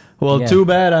 Rangers. Well, Yeah. too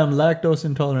bad I'm lactose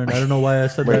intolerant. I don't know why I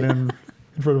said that Wait. in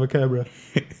front of a camera.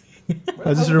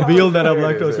 I just revealed that I'm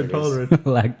There it is, lactose there it is. intolerant.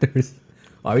 Lactose.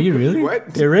 Are you really?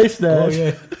 What? Erase that. Oh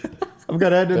yeah. I'm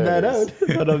gonna edit There that it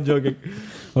out. But I'm joking.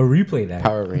 Or replay that.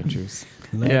 Power Rangers.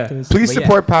 Yeah. Lactose. Please But yeah.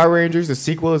 support Power Rangers. The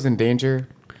sequel is in danger.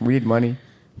 We need money.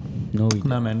 No, we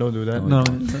No, man, don't do that. No,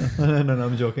 No,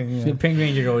 I'm joking. The Yeah. Pink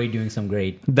Ranger already doing some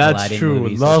great. That's Aladdin true.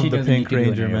 movies, so Love she the doesn't Pink need to do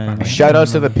Ranger, any man. promotion. Shout out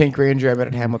to the Pink Ranger I met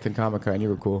at Hamilton Comic Con. You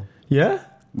were cool. Yeah?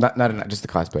 Not just the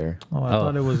cosplayer. Oh, I Oh.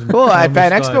 thought it was. Well, at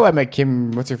Fan Scott. Expo, I met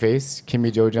Kim. What's her face?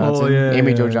 Kimmy Jo Johnson. Oh, yeah,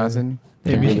 Amy yeah, Jo yeah. Johnson.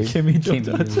 Kimmy Kimmy.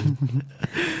 Johnson.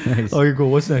 Nice. Okay,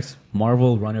 cool. What's next?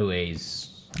 Marvel Runaways.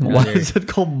 Why Another- is it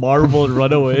called Marvel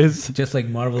Runaways? just like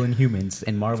Marvel Inhumans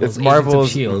and Marvel's It's Agents Marvel's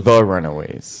of Shield. The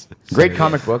Runaways. Great So,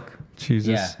 comic book. Jesus.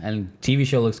 Yeah, and TV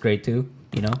show looks great too.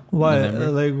 You know Why?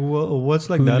 November. Like, what's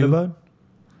like Who that knew? about?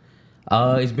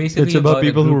 It's basically It's about a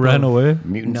people who group ran of- away.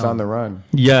 Mutants No. on the Run.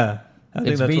 Yeah. I think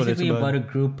It's that's what basically it's about about.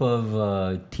 a group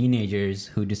of teenagers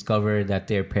who discover that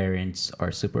their parents are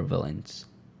supervillains.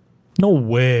 No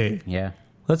way. Yeah,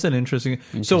 That's an interesting.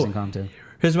 interesting So content.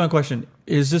 here's my question: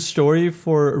 is this story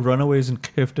for Runaways and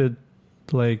Gifted,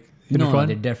 like No,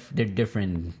 intertwined? they're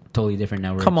different, totally different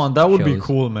networks. Come on, that would be shows.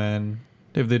 cool, man.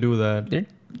 If they do that. They're,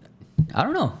 I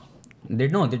don't know. They're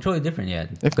totally different. Yeah.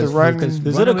 If the 'Cause- Run- 'cause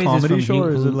Is it a Runaways comedy from show or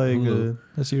is it Hulu- like Hulu.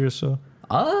 a serious show?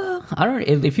 I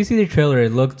don't. If you see the trailer,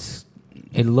 it looked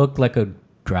like a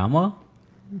drama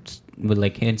with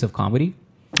like hints of comedy.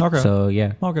 Okay. So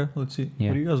yeah, Okay, let's see. Yeah.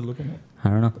 What are you guys looking at? I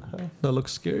don't know. That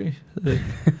looks scary. Sorry,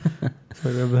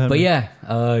 right behind But me.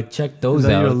 yeah, check those Is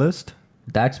that out. your list?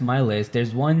 That's my list.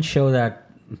 There's one show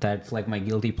that's like my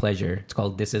guilty pleasure. It's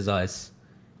called This Is Us,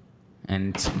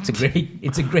 and it's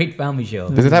a great family show.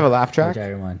 Does it have a laugh track? Which I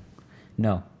remind.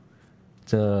 No,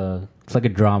 it's like a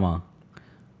drama.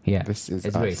 Yeah, This Is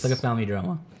it's great. Us. It's like a family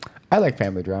drama, I like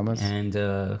family dramas. and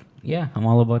yeah, I'm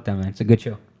all about that, man. It's a good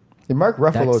show. And Mark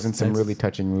Ruffalo's in some that's- really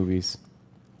touching movies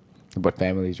about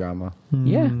family drama.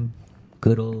 Yeah, Hmm.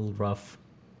 good old rough.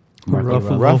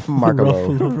 Ruffalo. Ruff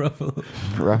Markalo. Ruffalo.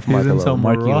 Rough He's in some Markalo.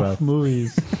 Marky rough Ruff.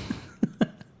 movies.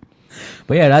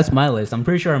 But yeah, that's my list. I'm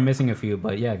pretty sure I'm missing a few,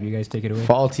 but yeah, if you guys take it away.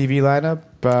 Fall TV lineup.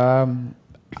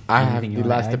 I have Anything you the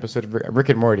wanna last add? episode of Rick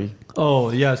and Morty. Oh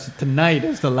yes, tonight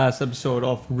is the last episode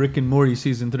of Rick and Morty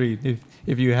season 3.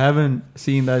 If you haven't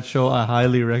seen that show, I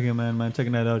highly recommend, man,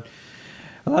 checking that out.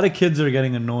 A lot of kids are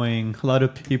getting annoying. A lot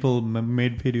of people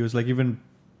made videos, like even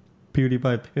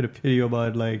PewDiePie made a video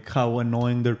about like how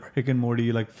annoying the Rick and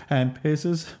Morty like fan base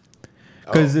is.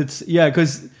 Because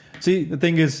because see the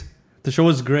thing is the show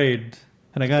is great,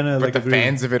 and I kind of But like the agree.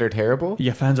 fans of it are terrible.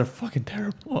 Yeah, fans are fucking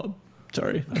terrible. Oh,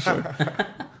 sorry.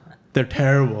 They're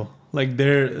terrible. Like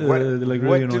they're like really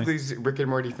what annoying. do these Rick and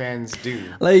Morty fans do?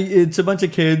 Like it's a bunch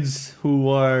of kids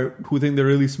who think they're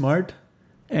really smart,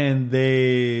 and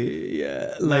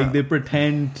they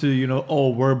pretend to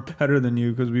we're better than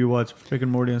you because we watch Rick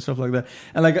and Morty and stuff like that,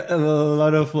 and like a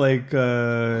lot of like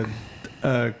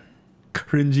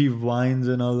cringy vines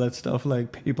and all that stuff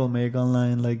like people make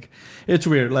online. Like it's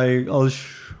weird. Like I'll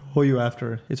show you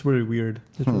after. It's really weird.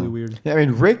 It's really weird. Yeah, I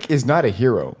mean, Rick is not a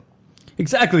hero.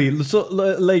 Exactly. So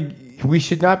like We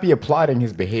should not be applauding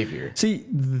his behavior. see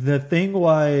the thing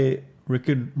why Rick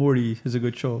and Morty is a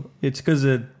good show. It's because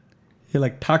it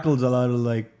like tackles a lot of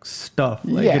like stuff.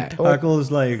 Like Yeah. it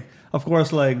tackles like of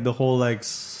course like the whole like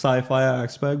sci-fi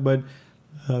aspect, but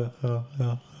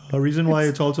a reason why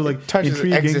it's also like Touches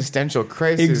intriguing. existential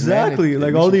crisis. Exactly, man.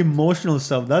 like all the emotional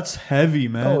stuff. That's heavy,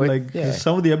 man. Oh, like yeah.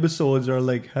 some of the episodes are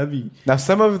like heavy. Now,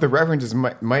 some of the references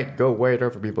might go way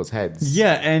over people's heads.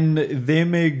 Yeah, and they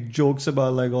make jokes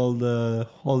about like all the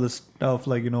stuff,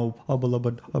 like hubba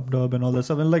lubba hub dub and all that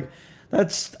stuff, and like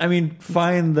that's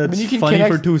fine. That's you can funny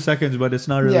connect- for 2 seconds, but it's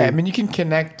not really. Yeah, I mean, you can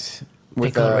connect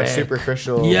with Pickle Rick.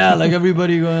 superficial. Yeah, like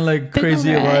everybody going like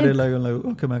crazy about Rick. it. Like, I'm like,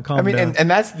 okay, man, calm I mean, down. and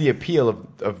that's the appeal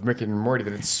of Rick and Morty,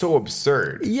 that it's so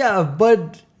absurd. Yeah,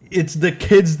 but it's the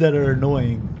kids that are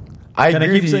annoying. I And I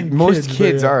agree keep with you. saying Most kids, but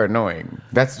kids yeah. are annoying.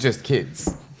 That's just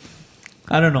kids.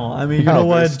 I don't know. I mean, you Hell, know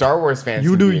what? Star Wars fans.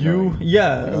 You can do be you. annoying.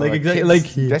 Yeah, You know, like like exactly.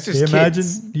 kids. Like That's just imagine.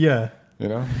 kids. Yeah. You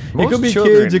know, It could be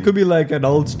children- kids. It could be like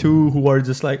adults too, who are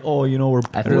just like, oh, we're.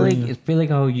 I feel like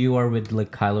how you are with like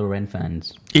Kylo Ren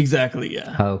fans. Exactly. Yeah.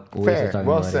 How always Fair. are talking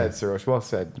Well about said, it. Suresh. Well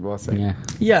said. Well said.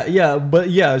 Yeah. Yeah. But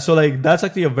yeah. So like, that's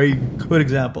actually a very good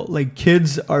example. Like,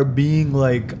 kids are being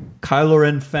like Kylo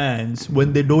Ren fans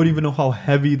when they don't even know how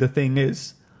heavy the thing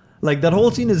is. Like that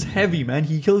whole scene is heavy, man.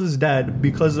 He kills his dad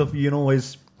because of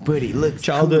his. But he looks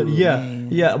Childhood, cool, yeah, man.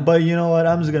 yeah, but you know what?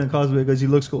 I'm just gonna cosplay because he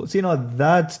looks cool. So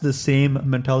that's the same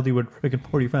mentality with Rick and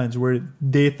Morty fans, where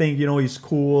they think he's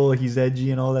cool, he's edgy,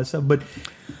 and all that stuff. But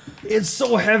it's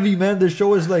so heavy, man. The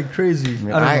show is like crazy.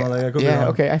 I don't know. Like, I could be wrong.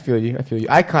 okay. I feel you.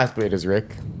 I cosplayed as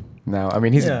Rick. Now, I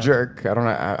mean, he's Yeah. a jerk. I don't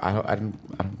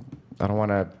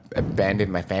want to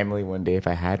abandon my family one day if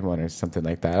I had one or something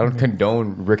like that. I don't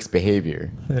condone Rick's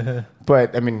behavior.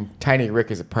 But I mean, Tiny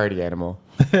Rick is a party animal.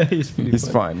 He's pretty He's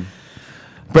funny. fun.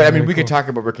 But I mean, Very we could cool. talk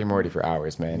about Rick and Morty for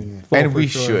hours, man. Oh, And for we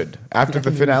sure. should. After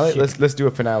the finale, let's do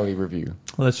a finale review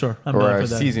Well, that's sure. I'm or down a for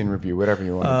that. season review, whatever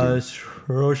you want to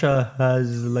do. Rosha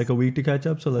has like a week to catch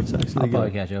up, so let's actually I'll go.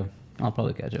 probably catch up. I'll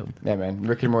probably catch up. Yeah, man.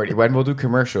 Rick and Morty. When we'll do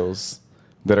commercials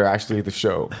that are actually the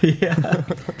show. Yeah,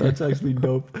 that's actually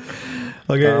dope.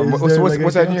 Okay,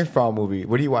 What's that in your fall movie?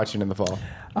 What are you watching in the fall?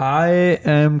 I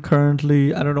am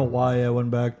currently. I don't know why I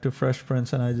went back to Fresh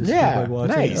Prince and I just Yeah, like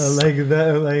watching nice. like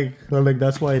that. Like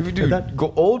that's why. Dude, that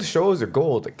old shows are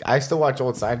gold. I still watch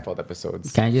old Seinfeld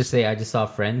episodes. Can I just say I just saw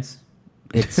Friends?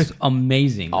 It's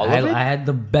amazing. All of it? I had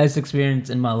the best experience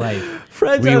in my life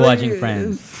Friends. rewatching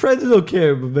Friends. Friends is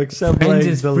okay, but except Friends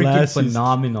like is the freaking last season.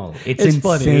 phenomenal. It's It's insane.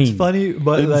 funny. It's funny,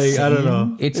 but like I don't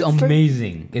know. It's It's like-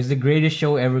 amazing. It's the greatest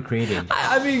show ever created.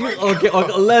 I mean, okay,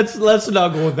 let's not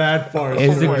go that far.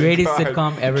 It's the Oh my greatest God.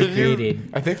 sitcom ever Can you-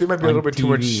 created. I think there might be a on little bit too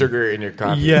much TV. sugar in your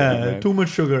coffee. Yeah, man. too much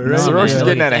sugar. No, Right? So man, Roche is no,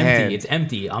 getting it's out of empty. hand. It's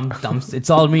empty. It's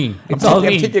all me. It's I'm all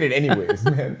me. taking it anyways,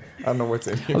 man. I don't know what's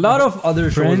in here. A lot of other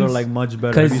shows Friends, are like much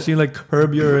better. Have you 'cause- seen like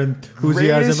Curb Your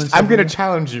Enthusiasm and stuff? I'm gonna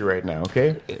challenge you right now,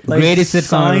 okay? like Greatest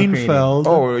sitcom ever created. Seinfeld.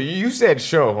 Oh, you said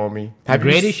show, homie. Have you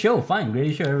Greatest show. Fine.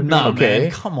 Greatest show ever Nah, created. Okay.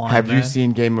 man, come on, Have you man.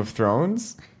 seen Game of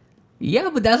Thrones?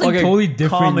 Yeah, but that's like okay, totally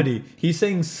different. comedy. He's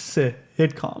saying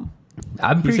sitcom.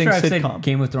 I'm pretty He's sure I saying said sitcom.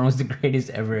 Game of Thrones is the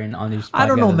greatest ever on this podcast I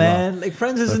don't know, as well. man. Like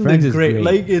Friends isn't Friends the is great. great.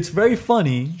 Like it's very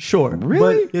funny, sure,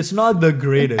 Really? but it's not the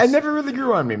greatest. I never really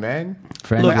grew on me, man.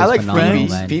 Friends Look, is I like phenomenal, Phoebe.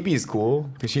 man. Phoebe's cool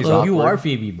because she's Well, awkward. you are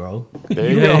Phoebe, bro. There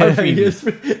You you go. are Phoebe. Yes,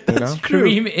 that's know? true.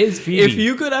 Kareem is Phoebe. If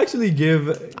you could actually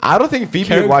give I don't think Phoebe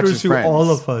characters watches to Friends.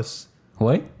 all of us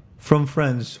What? from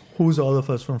Friends, who's all of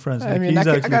us from Friends? I Like, mean, he's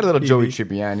I actually got a little Joey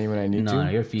Phoebe. Tribbiani when I need No,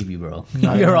 to. you're Phoebe, bro.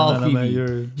 No, you're no, all no, no, Phoebe. man,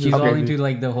 you're She's all okay. into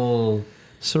like the whole,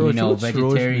 Sorosh- Sorosh-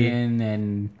 vegetarian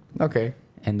and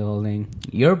the whole thing.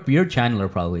 You're Chandler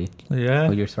probably. Yeah,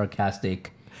 With your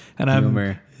sarcastic and I'm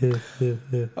humor.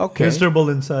 Okay. miserable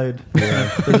inside.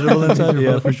 Yeah, miserable inside.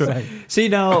 Yeah, for sure. inside. See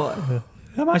now,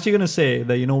 I'm actually gonna say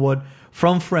that you know what?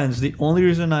 From Friends, the only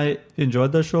reason I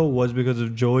enjoyed that show was because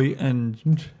of Joey and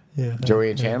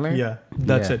Joey and Chandler? Yeah,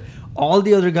 that's Yeah. it. All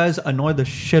the other guys annoy the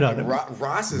shit out of me.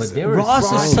 Ross is But they were Ross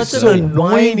so is such so an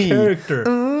annoying whiny. character.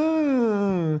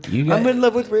 You got- I'm in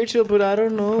love with Rachel, but I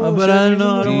don't know. But I don't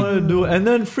know. I don't want to do it. And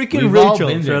then freaking We've all Rachel.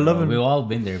 been so there. I love bro. him. We've all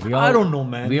been there. We all, I don't know,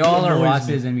 man. We all He are annoys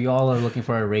Rosses me. and we all are looking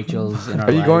for our Rachels in our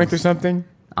Are you lives. going through something?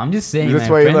 I'm just saying, That's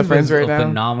man, why you love Friends Friends was right a now?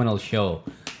 phenomenal show.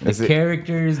 The Is it-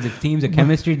 characters, the teams, the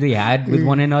chemistry they had with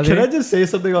one another. Can I just say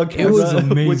something on camera, was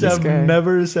amazing. which I've This guy.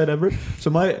 never said ever? So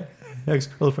my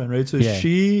ex-girlfriend, right? So Yeah.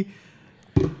 she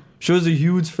She was a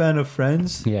huge fan of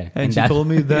Friends. Yeah, and she that's- told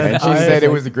me that. And she said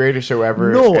it was the greatest show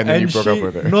ever. No, and then you and broke she, up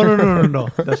with her. No.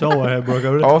 That's not why I broke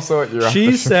up with her. Also, you're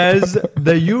She says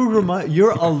that you're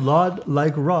a lot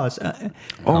like Ross.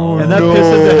 Oh, And that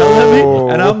pisses the hell out of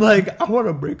me. And I'm like, I want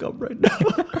to break up right now.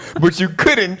 but you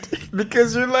couldn't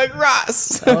because you're like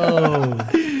Ross. Oh,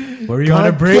 were you on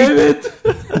a God break? damn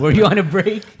it. Were you on a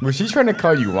break? Was she trying to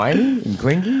call you whiny and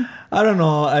clingy? I don't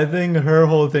know. I think her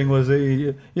whole thing was,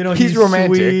 he's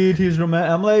romantic. sweet. He's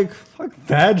romantic. I'm like, fuck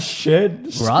that shit.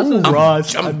 Ross Screw was-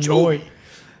 Ross. I'm annoying.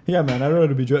 Yeah, man. I don't know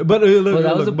to be joking. But Well,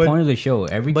 that was the point of the show.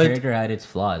 Every but character had its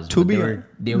flaws. to but be-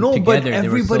 they were no, but together.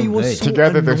 everybody they were so was good. so-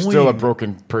 Together, they're still a annoying.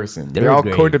 broken person. They They're were all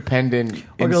great. codependent,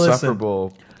 listen.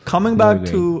 insufferable. Coming Very back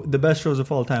to the best shows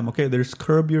of all time, okay? There's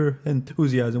Curb Your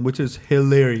Enthusiasm, which is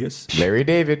hilarious. Larry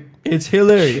David. It's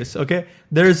hilarious, okay?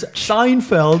 There's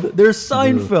Seinfeld.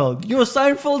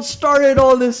 Seinfeld started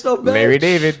all this stuff, man. Larry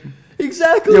David.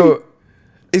 Exactly. Yo,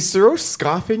 is Soros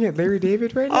scoffing at Larry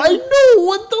David right now? I know.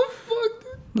 What the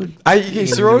fuck? Okay,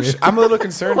 Soros, I'm a little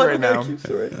concerned Why right did I now keep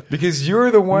saying- because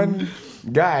you're the one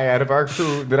guy out of our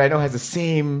crew that I know has the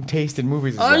same taste in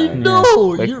movies as I I.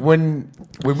 know. Like You're- when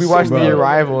we watched bad. The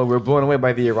Arrival, we were blown away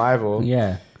by The Arrival.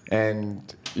 Yeah. And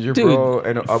your Dude, bro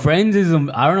and Friends is.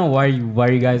 I don't know why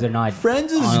you guys are not.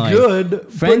 Friends is on, like-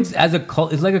 good. Friends as a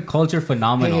cult is like a culture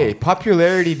phenomenon. hey,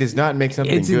 popularity does not make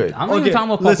something It's good. I'm not Okay, even talking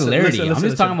about listen, popularity. listen, I'm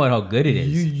just talking about how good it is.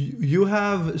 You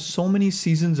have so many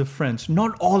seasons of Friends.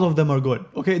 Not all of them are good.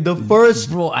 Okay, the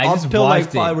first Bro, I up just till like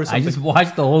watched 5 or it. I something. just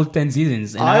watched the whole 10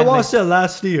 seasons. And I like- watched it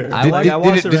last year. I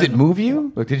watched- Does it random. move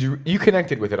you? Like, did you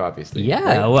connected with it? Obviously. Yeah,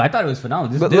 right? well, I thought it was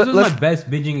phenomenal. This, But this was my let's-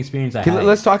 best binging experience I Okay, had.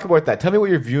 let's talk about that. Tell me what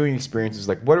your viewing experience was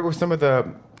like. What were some of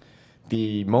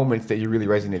the moments that you really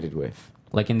resonated with?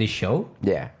 Like in this show?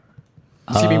 Yeah.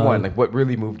 Just give me one. Like, what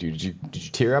really moved you? Did you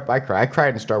tear up? I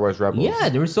cried in Star Wars Rebels. Yeah,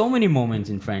 there were so many moments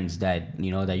in Friends that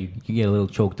that you get a little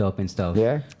choked up and stuff.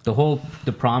 Yeah.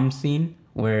 The prom scene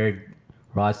where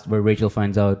Rachel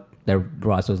finds out that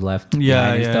Ross was left. Yeah,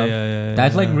 behind and yeah, stuff. yeah.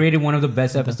 That's like rated one of the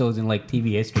best episodes in like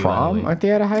TV history. by the Prom? way. Aren't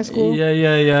they out of high school?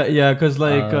 Yeah. Because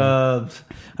like, I no, can't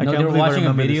they were believe I watching a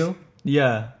remember video? this.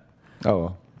 Yeah.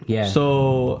 Oh. Yeah.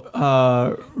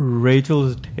 So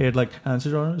Rachel's date like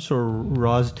answers on it, so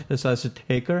Ross decides to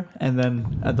take her, and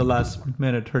then at the last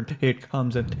minute her date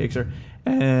comes and takes her,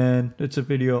 and it's a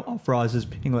video of Ross is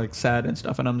being like sad and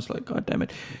stuff, and I'm just like, God damn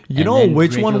it! You And know then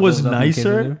which Rachel one was goes up and kisses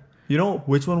nicer? her? You know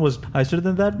which one was nicer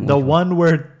than that? The one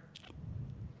where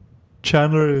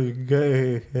Chandler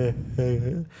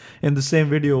in the same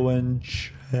video when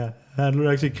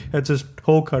Chandler actually gets his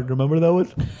toe cut. Remember that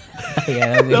one?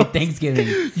 yeah, that was like Thanksgiving.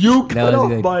 You That cut was off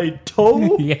good. my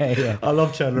toe. yeah. I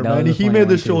love Chandler, That man. was a He funny made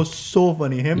the one, show too. so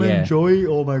funny. Him Yeah. and Joey,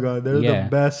 oh my god, they're Yeah. the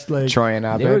best. Like, Troy and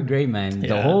Abed. They were great, man. The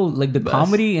Yeah. whole like the Best.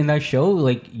 comedy in that show,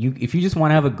 like if you just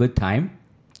want to have a good time,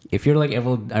 if you're like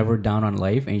ever down on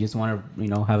life and you just want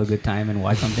to have a good time and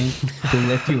watch something to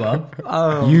lift you up,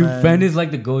 oh, you man. Friend is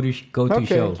like the go-to Okay.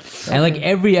 show. And like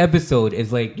every episode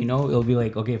is like it'll be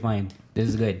like, okay, fine, this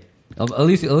is good. At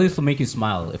least it'll make you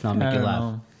smile, if not I make you don't laugh.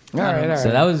 know. All right. So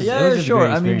that was it Yeah, was just a sure. great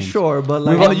I mean, experience. sure, but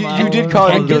like, Well, you did call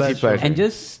it a and guilty just, pleasure. and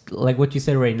just like what you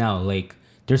said right now, like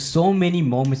there's so many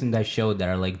moments in that show that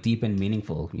are like deep and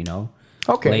meaningful,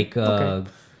 Okay. like okay.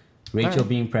 Rachel Alright.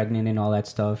 being pregnant and all that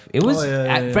stuff. It was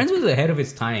yeah. Friends was ahead of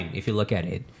its time if you look at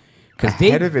it, because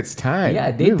Ahead of its time.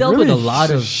 Yeah, they You're dealt with really a lot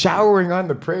of- showering on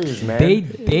the praise, man.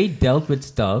 they dealt with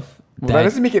stuff well, that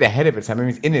doesn't make it ahead of its time. It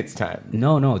means in its time.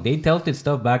 no they dealt with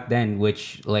stuff back then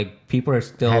which like people are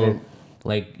still Hadn't-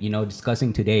 like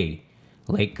discussing today,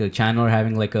 like Chandler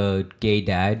having like a gay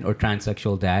dad or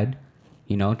transsexual dad.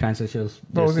 Transsexuals.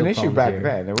 Well, it was an there's still issue problems back here.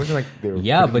 then. It wasn't like they were.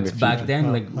 Yeah, predicting but the back future.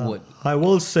 then, like what? I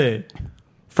will say,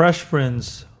 Fresh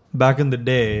Prince back in the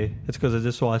day, it's because I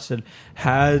just watched it,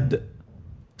 had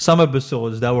some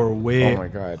episodes that were way Oh my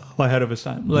god. ahead of its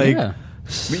time. Like, Yeah.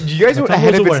 I mean, do you guys know what Some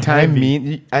ahead of were its time heavy.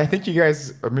 mean? I think you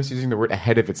guys are misusing the word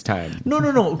ahead of its time. no,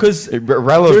 because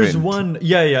Relevant. there's one,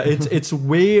 it's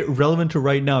way relevant to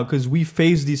right now because we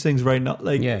face these things right now.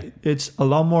 Like, Yeah. it's a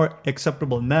lot more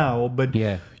acceptable now, but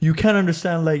Yeah. you can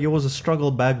understand like it was a struggle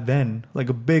back then, like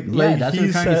a big, Yeah, like that's he what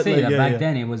I'm trying to said, say. like, That yeah, back yeah.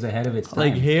 then it was ahead of its time.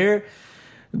 Like here,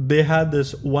 they had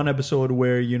this one episode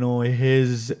where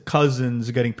his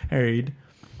cousin's getting married,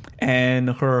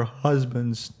 and her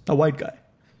husband's a white guy,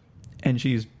 and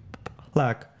she's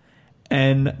black,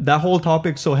 and that whole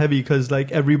topic's so heavy because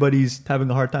like everybody's having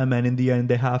a hard time, and in the end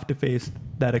they have to face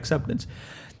that acceptance.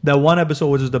 That one episode,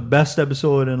 which is the best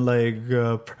episode in like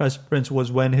Fresh Prince,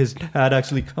 was when his dad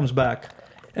actually comes back.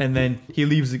 And then he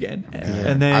leaves again,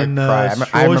 and then I cried.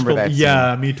 I remember that scene.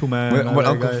 Yeah, me too, man. When That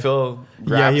Uncle guy. Phil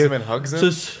grabs he- him and hugs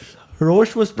him. So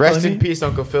Hirosh was Rest telling in me- peace,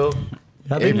 Uncle Phil.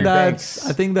 I think Adrian that's Banks.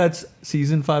 I think that's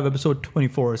season 5, episode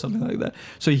 24 or something like that.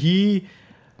 So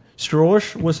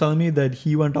Strosh was telling me that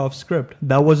he went off script.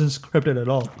 That wasn't scripted at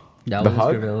all. That The was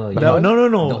hug? scripted a little, The yeah. hug?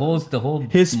 No. The whole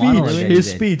His monologue that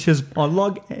he did. his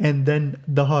monologue, and then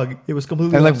the hug. It was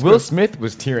completely And like off Will script. Smith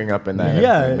was tearing up in that.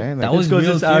 Yeah, episode, man. That Like, was because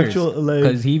real his tears. actual like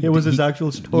 'Cause it was his he-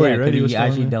 actual story, yeah, right? 'cause He was he telling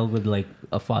actually me. dealt with like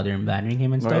a father embarrassing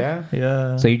him and oh stuff. yeah.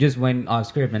 Yeah. So he just went off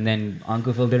script, and then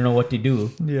Uncle Phil didn't know what to do.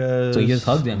 Yeah. So he just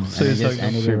hugged him, So and he it just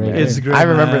hugged him. ended it right It's there. great. I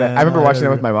remember that. man. I remember watching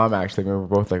that with my mom. Actually, we were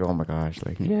both like, "Oh my gosh!"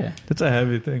 Like, Yeah, It's a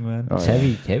heavy thing, man. oh, it's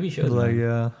yeah. heavy shows. Like, man.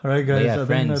 yeah. All right, guys. yeah, I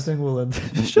Friends. think we'll end.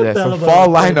 Yeah, Shut the hell so up fall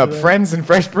about lineup: Friends, Friends and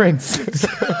Fresh Prince.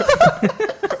 man.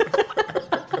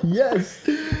 Yes.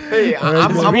 Hey, Just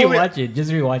I'm only, rewatch it.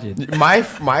 Just rewatch it.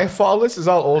 my fall list is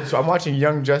all old. So I'm watching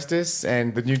Young Justice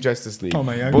and the New Justice League. Oh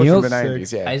my God. both You from know, the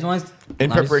sick. 90s. Yeah, I just want.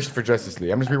 in I just- preparation for Justice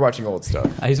League. I'm just rewatching old stuff.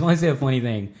 I just want to say a funny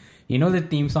thing. You know the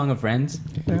theme song of Friends?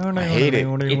 I hate it.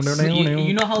 It's,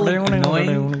 you know how like,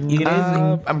 annoying it is.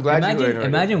 I'm glad you imagine, enjoyed it.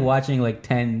 imagine watching like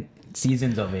 10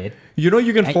 seasons of it. You know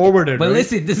you can And- forward it, But right?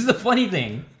 listen, this is the funny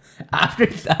thing.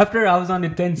 After I was on the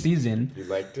 10th season, You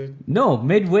liked it? no,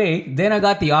 midway, then I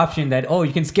got the option that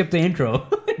you can skip the intro.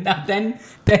 Now then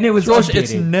it was Josh,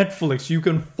 it's updated. Netflix. You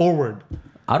can forward.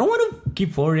 I don't want to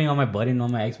keep forwarding on my button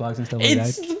on my Xbox and stuff like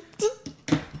It's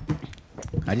that.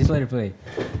 I just let it play.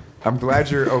 I'm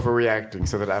glad you're overreacting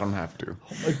so that I don't have to.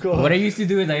 oh my god. What I used to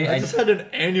do is I just had an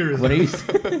aneurysm.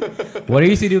 what I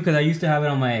used to do because I used to have it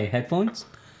on my headphones.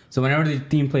 So whenever the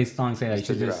team plays songs, I should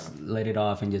take it just let it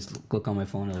off and just click on my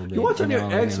phone a little bit. You watch on And your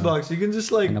then I'll, Xbox. You can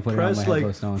just like and I put it on press my like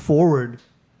headphones now. forward.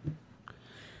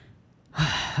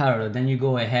 I don't know. Then you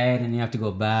go ahead and you have to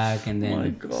go back, and My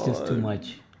then it's just too God.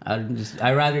 much.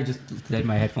 I rather just let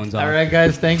my headphones off. All right,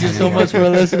 guys. Thank you And so then much for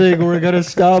listening. We're gonna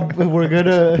stop. We're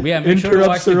gonna Yeah, make sure to interrupt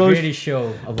watch the Sarosh. greatest show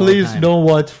of all Please time. don't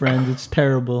watch Friends. It's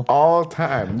terrible. All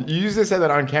time. You just said that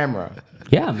on camera.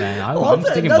 Yeah, man. Oh, I'm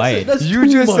sticking by it. That's You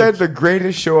too just much. said the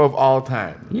greatest show of all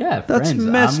time. Yeah, That's Friends.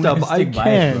 messed I'm gonna up. I stick by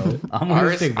it, bro. can't. I'm I, gonna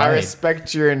res- stick I by it.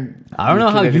 respect your. I don't know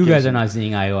your how you guys are dedication. not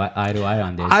seeing eye to eye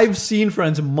on this. I've seen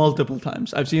Friends multiple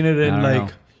times. I've seen it in I don't like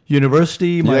know.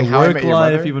 university, my like How I work Met Your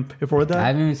life, Mother? even before I that.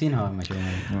 haven't even seen How I Met Your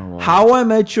Mother. Oh, wow. How I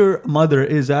Met Your Mother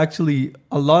is actually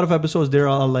a lot of episodes there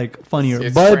are like funnier,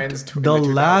 It's but Friends in the the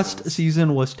 2000s. last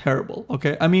season was terrible.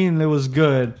 Okay, I mean it was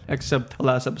good except the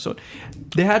last episode.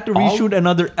 They had to All- reshoot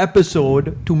another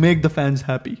episode to make the fans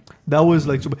happy. That was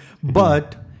like super,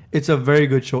 but it's a very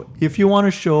good show. If you want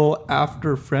a show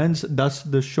after Friends, that's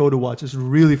the show to watch. It's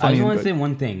really I funny. just and want to good. say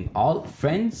one thing. All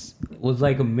Friends was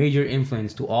like a major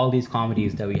influence to all these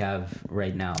comedies that we have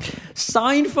right now.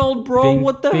 Seinfeld, bro.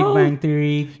 what the Big hell? Bang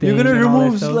Theory. You're thing gonna and all that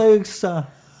remove stuff.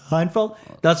 like Seinfeld?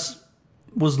 That's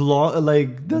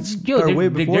Yo, their they're, way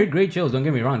they're before. great shows. Don't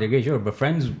get me wrong, they're great shows. But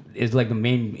Friends is like the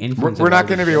main influence. We're of not all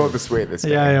going to these be able shows. to sway this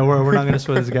guy. Yeah, we're not gonna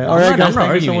sway this guy. All I'm right, not- guys, I'm not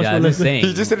thank you so arguing much that, for I'm just listening. saying.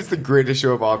 He just said it's the greatest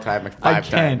show of all time like I five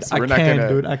can't, times. I We're not can't,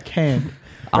 gonna. dude, I can't. I'm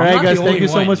All right, not the guys, thank only you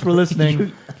so one. much for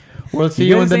listening. We'll see You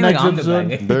you in guys the think next like I'm the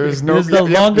bad episode. guy. There's no. This is the you're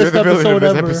longest the villain of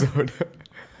episode this ever. episode.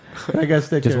 All right, guys,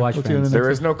 take Just care. watch We'll see you in the Friends. There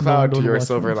next is no episode. cloud to Don't your watch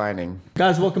silver Friends. lining.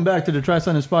 Guys, welcome back to the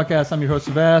Triscendence podcast. I'm your host,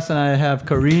 Sebas, and I have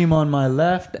Kareem on my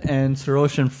left and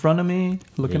Sarosh in front of me,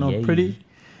 looking all Yay. pretty.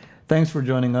 Thanks for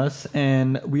joining us.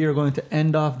 And we are going to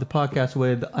end off the podcast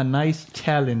with a nice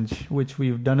challenge, which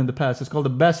we've done in the past. It's called the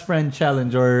Best Friend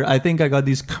Challenge, or I think I got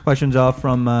these questions off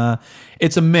from,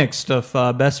 it's a mix of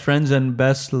Best Friends and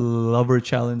Best Lover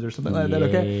Challenge or something like that,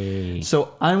 okay? Yay.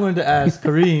 So I'm going to ask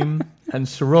Kareem and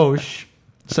Sarosh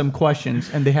some questions,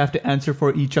 and they have to answer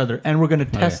for each other. And we're going to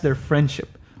test Okay. their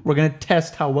friendship. We're going to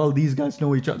test how well these guys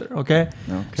know each other, okay?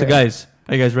 Okay. So guys,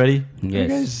 are you guys ready? Yes. Are you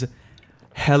guys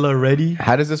hella ready?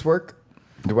 How does this work?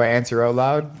 Do I answer out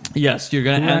loud? Yes, you're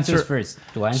going Who to answers answer. first?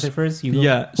 Do I answer first? You go?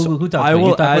 Yeah, Who, so who talks I first? will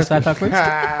You talk first, ask- I talk first?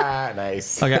 Ah,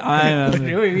 nice. Okay, I'm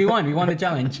we won. We won the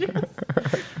challenge.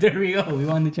 There we go. We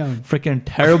won the challenge. freaking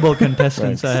terrible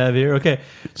contestants I Thanks. have here. Okay,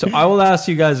 so I will ask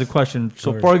you guys a question.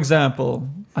 So, Sure. for example,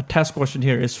 a test question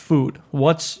here is food.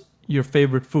 What's your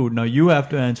favorite food? Now, you have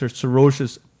to answer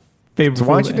Sarosh's favorite So food.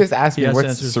 why don't you just ask He me has to what's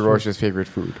answer his food. Sorosha's favorite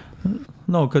food?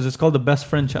 No, because it's called the Best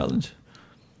Friend Challenge.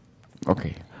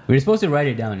 Okay. We were supposed to write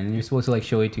it down, and you're supposed to like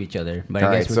show it to each other. But All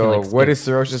I right. guess we So can, like, what skip is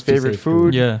Sorosha's to favorite say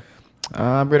food? Yeah,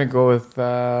 I'm gonna go with.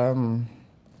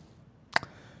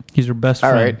 he's your best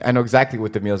All friend. right. I know exactly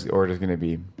what the meals order is gonna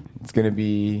be. It's gonna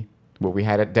be what we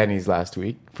had at Denny's last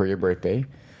week for your birthday.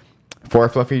 4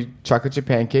 fluffy chocolate chip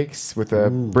pancakes with a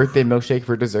birthday milkshake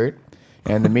for dessert,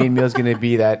 and the main meal is gonna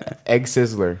be that egg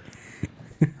sizzler.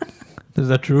 Is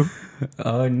that true?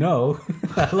 Oh no,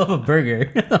 I love a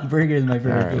burger. A burger is my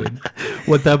favorite All right. food.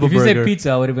 What type of If you said burger? pizza,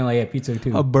 I would have been like, yeah, pizza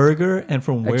too. A burger, and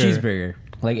from A where? cheeseburger.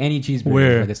 Like any cheeseburger.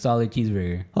 Where? Like a solid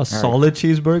cheeseburger. A solid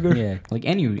cheeseburger? Yeah. Like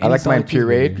any I like mine solid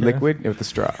pureed, cheeseburger. liquid, with the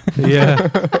straw. Yeah.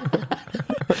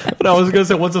 But I was gonna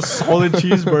say, what's a solid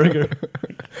cheeseburger?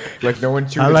 Like no one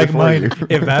chews I it like for mine you.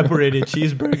 evaporated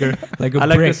cheeseburger. Like a I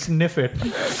like to brick. sniff it.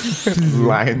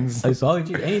 Lines. A solid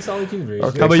cheese. Any solid cheeseburger.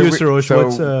 Okay, How about you, we- Sarosh? So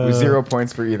What's, 0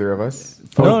 points for either of us.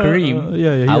 For No, Kareem,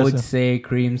 yeah, yeah, I yes, would sir. say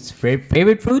Kareem's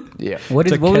favorite food. Yeah. What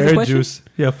It's is a what was the carrot question? juice.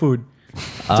 Yeah, food.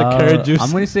 It's a carrot juice.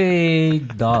 I'm gonna say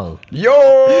dal. Yo!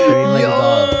 Like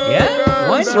dal. Yeah.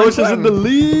 What? Sarosh is in the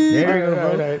lead. There you go, bro.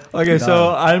 Alright. Okay,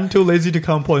 so I'm too lazy to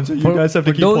count points, so you guys have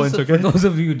to keep points, For okay? those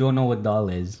of you who don't know what dal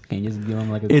is, can you just give them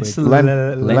like a It's quick?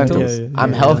 Lentils. yeah, yeah,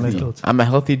 I'm yeah, healthy. lentils. I'm a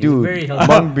healthy dude. very healthy.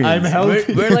 Mung beans. I'm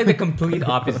healthy. We're like the complete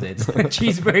opposites.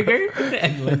 Cheeseburger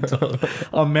and lentil.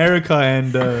 America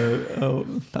and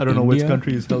I don't know which India?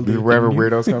 country is healthy. Wherever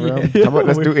weirdos come around. Yeah. How about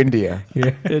let's do India?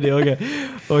 Yeah.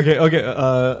 Okay.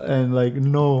 And like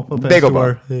no offense to Dagobah.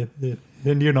 our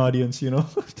Indian audience, you know.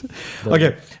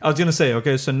 Okay, I was gonna say.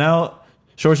 Okay, so now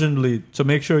Sarosh in the lead. So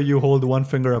make sure you hold one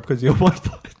finger up because you have 1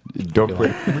 point. Don't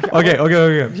quit. Okay.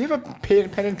 You have a pen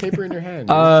and paper in your hand.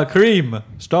 Kareem,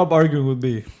 stop arguing with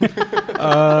me.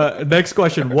 Next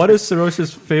question. What is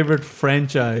Sarosh's favorite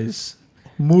franchise?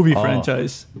 Movie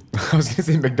franchise. I was gonna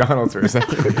say McDonald's for a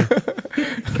second.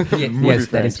 Yes,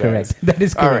 that is franchise. correct. That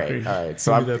is all correct. right.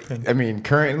 So Give me that pen. I mean,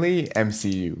 currently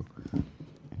MCU.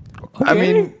 I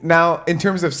mean, now in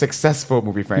terms of successful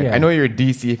movie franchise, Yeah. I know you're a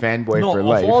DC fanboy No, for of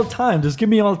life. all time. Just give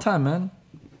me all time, man.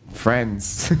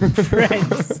 Friends.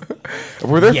 Friends.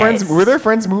 Were there Yes. friends? Were there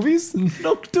Friends movies?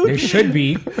 No, dude. There should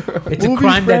be. It's a Movie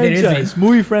crime that it franchise. isn't.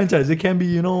 Movie franchise. It can be,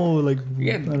 you know, like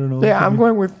Yeah. I don't know. Yeah, I'm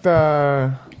going with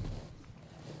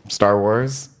Star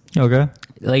Wars. Okay.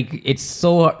 Like it's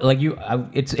so like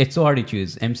it's so hard to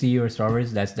choose MCU or Star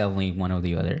Wars. That's definitely one or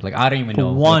the other. Like I don't even know.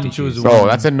 One, what to choose choose. one. Oh,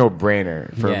 that's a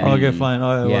no-brainer for Yeah. me. Okay, fine.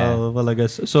 All right, Yeah. well, I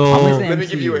guess so. I'm gonna say Let me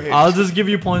give you a MCU. hint. I'll just give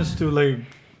you points to like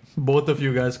both of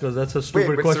you guys because that's a Wait,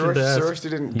 stupid but question Sarosh, to ask. Sarosh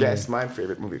didn't guess my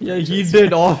favorite movie. Yeah, he franchise.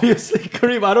 did obviously.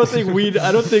 Kareem,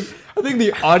 I think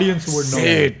the audience would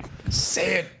know.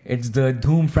 Say it. It's the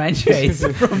Doom franchise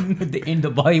from in the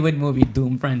Bollywood movie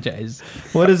Doom franchise.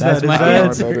 What is That's that? my Is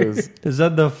answer. What that is. is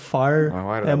that the fire Oh,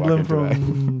 why did I walk emblem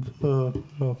into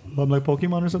from like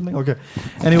Pokemon or something? Okay.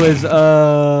 Anyways,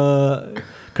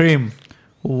 Kareem,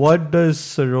 what does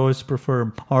Sarosh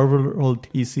prefer, Marvel or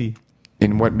DC?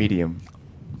 In what medium?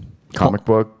 Comic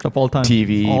book, Of all time.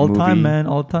 TV, all movie, time, man.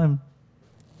 All time.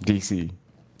 DC.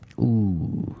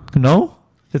 Ooh, No?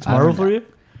 It's I Marvel don't for know. you?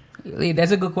 Wait,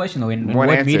 that's a good question though. In One what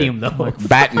answer. medium though?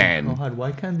 Batman. God,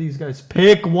 why can't these guys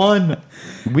pick one?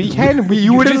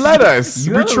 You wouldn't just- let us.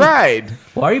 you We have a- tried.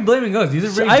 Why are you blaming us? These are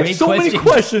very I have vague so questions. many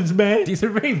questions, man. These are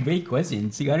very vague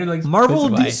questions. You gotta like Marvel or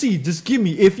specify. DC? Just give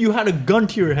me. If you had a gun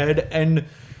to your head and...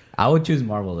 I would choose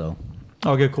Marvel though.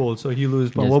 Okay, cool. So he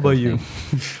loses. But Just what about 'cause you?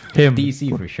 they- Him.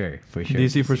 DC for sure.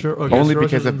 DC for sure? Okay, Only Sarosh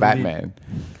because is of in the lead. Batman.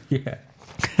 Yeah.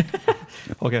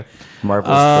 Okay. Marvel's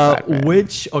the Batman.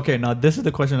 Which... Okay, now this is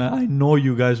the question I know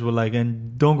you guys will like.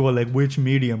 And don't go like, which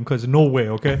medium? Because no way,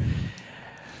 okay?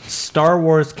 Star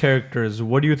Wars characters.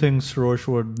 What do you think Sarosh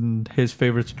would... His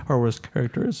favorite Star Wars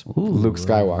characters? Ooh. Luke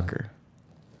Skywalker.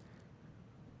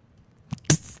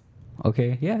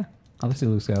 Okay, yeah. Obviously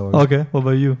Luke Skywalker. Okay, what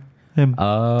about you? Him.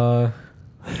 How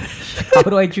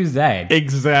do I choose that?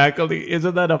 Exactly.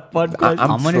 Isn't that a fun question?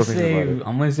 I'm I'm gonna still thinking about it.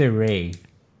 I'm gonna say Ray.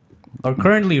 Or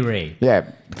currently Ray. Yeah,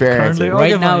 fair Currently, answer.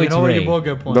 Right okay, now fine. You it's know what? Ray. You both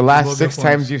get points. The You last both 6 get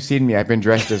points. times you've seen me, I've been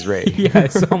dressed as Ray. Yeah,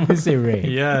 so I'm gonna say Ray.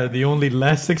 Yeah, the only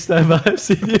last 6 times I've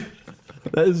seen you.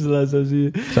 That is the last I've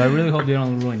seen you. So I really hope they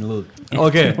don't ruin Luke.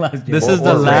 Okay, Last this game. is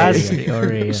the Or Ray. last. Or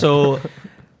Ray, yeah.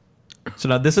 So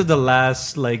now this is the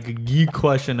last like geek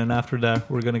question, and after that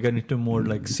we're gonna get into more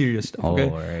like serious stuff. Okay.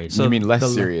 Oh, alright. So you mean less the-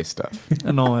 serious stuff?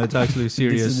 No, it's actually is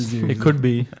serious. the serious It could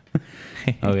be.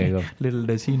 Okay, go. Little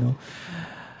does he know.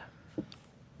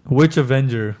 Which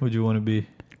Avenger would you want to be?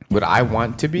 Would I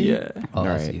want to be? Yeah. Oh, All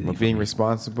that's right. easy Well, for being me.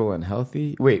 responsible and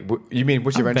healthy. Wait, you mean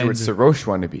which Avenger would Avenger. Sarosh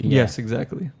want to be? Yes,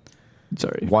 exactly.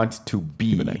 Sorry. Want to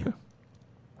be.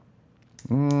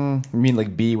 You mean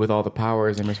like be with all the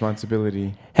powers and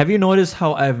responsibility? Have you noticed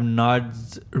how I've not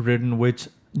written which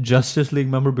Justice League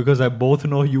member because I both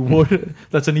know you would?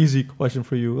 That's an easy question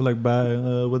for you. Like,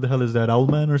 what the hell is that?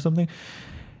 Owlman or something?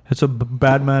 It's a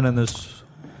Batman and there's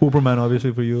Superman,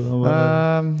 obviously, for you.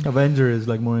 Avenger is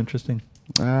like more interesting.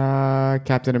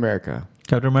 Captain America.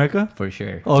 Captain America? For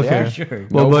sure. Okay. Yeah. For sure.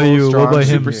 What about Noble, you? strong, What about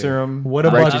him? Super serum. What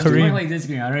about righteous I was Kareem? going like this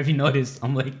screen. I don't know if you noticed.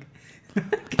 I'm like,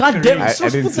 God damn it. I So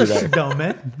didn't put see that that. shit down,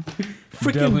 man.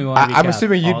 definitely Freaking. want to be I'm Cap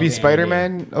assuming you'd all be day,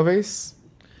 Spider-Man, Oves?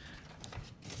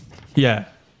 Yeah,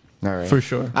 All right. for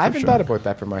sure. I haven't thought about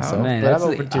that for myself, Man, but I'm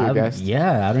that's- open to your guess.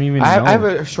 Yeah, I don't even know. I have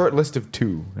a short list of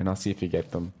 2, and I'll see if you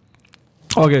get them.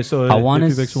 Okay, so I want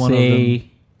if to you pick one of them, say.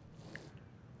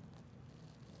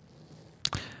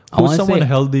 who's someone say,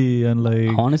 healthy and I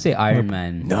like. want to say Iron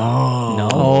Man. No. No.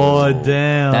 Oh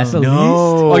damn! That's the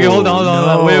No. Okay, hold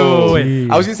on. Wait.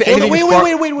 I was gonna say Hold on,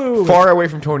 anything wait. far away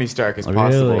from Tony Stark as Really?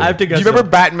 possible. I have to guess Do you remember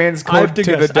though. Batman's I have quote to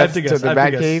to guess, the I have to death guess, to I the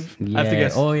have to guess. Batcave? I have to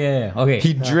guess. Oh yeah. Okay.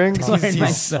 He drinks. Iron Man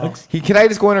He's, sucks. can I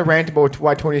just go on a rant about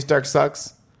why Tony Stark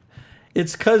sucks?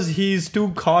 It's because he's too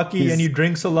cocky He's- and he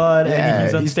drinks a lot and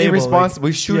he's he's unstable. irresponsible.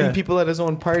 Like, he's shooting yeah. people at his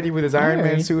own party with his Iron Man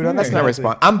Alright, suit on. That's not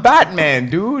exactly. responsible. I'm Batman,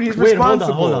 dude. He's Wait, hold on,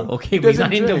 responsible. hold on. Okay, He but he's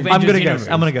doesn't not into drink. I'm gonna Avengers guess.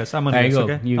 I'm gonna universe. guess. I'm gonna There guess. you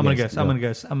go. Okay. You I'm gonna guess. guess. I'm gonna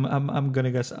guess. I'm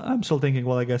gonna guess. I'm still thinking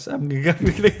while I guess. I'm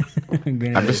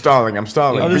gonna I'm just stalling. I'm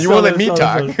stalling. I'm But just you won't let stalling, me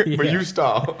stalling, talk. stalling. But Yeah. you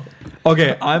stall.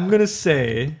 Okay, I'm gonna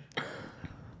say.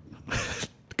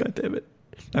 God damn it!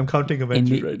 I'm counting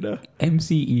Avengers the- right now.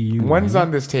 MCEU. One's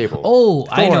on this table. Oh,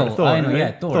 I Thor, know. Thor, I know. right?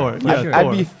 Yeah, Thor. Thor, for yeah, sure.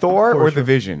 I'd be Thor For or sure. the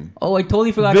Vision. Oh, I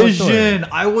totally forgot about Vision. Thor.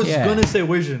 I was Yeah. gonna say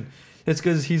Vision. It's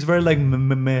because he's very like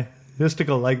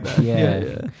mystical like that.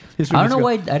 Yeah. He's I don't know mystical.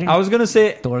 why I didn't. I was gonna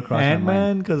say Thor crossed my Ant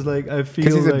Man because like I feel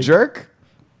Because he's like a jerk?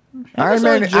 He's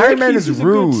not a jerk, Iron Man he's is just a good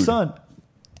rude. son.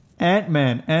 Ant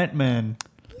Man.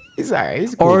 He's alright.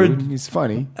 He's cool. Or- Dude. He's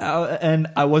funny. And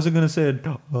I wasn't gonna say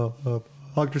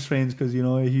Doctor Strange because you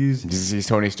know he's He's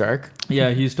Tony Stark.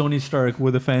 he's Tony Stark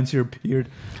with a fancier beard.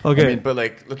 Okay, I mean, but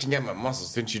like looking at my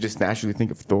muscles, didn't you just naturally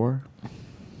think of Thor?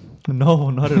 no,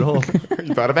 not at all.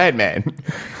 You thought of Ant-Man.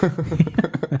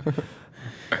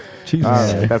 Jesus,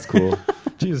 Alright, that's cool.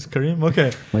 Jesus, Kareem.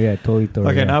 Okay, Oh yeah, totally Thor.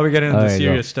 okay. yeah. Now we're getting into Alright,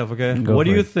 serious stuff. Okay, Go what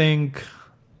do for you it. think?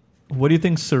 What do you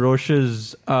think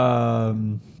Sarosha's?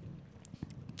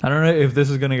 I don't know if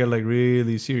this is gonna get like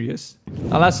really serious.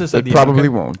 I'll ask this at It the probably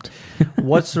end. won't. Okay?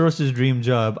 What's Sarosha's dream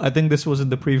job? I think this was in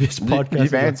the previous podcast. You've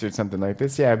ago. answered something like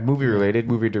this. Yeah, movie related,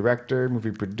 movie director,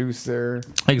 movie producer,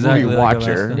 Exactly movie like I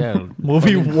watcher. asked Yeah.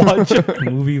 Movie watcher.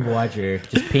 Movie watcher.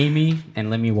 Just pay me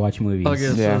and let me watch movies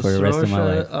Yeah. for the rest of my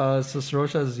life. So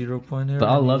Sarosha has 0 point here. But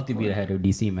I'd love to be the head of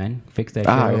DC, man. Fix that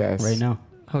Ah, shit yes. right now.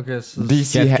 Okay, so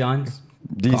DC, Jeff Johns.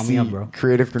 Call me up, bro. DC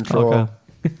creative control. Okay.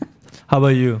 How about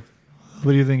you?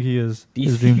 What do you think he is?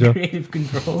 His dream DC job? creative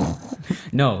control.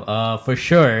 No, for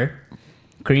sure.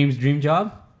 Kareem's dream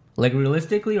job. Like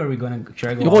realistically, or are we gonna? Should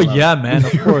I go? Oh all out? yeah, man.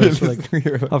 Of course. Like,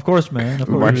 of course, man. Of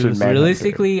course. Martian it is. Man.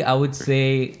 Realistically, I would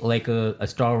say like a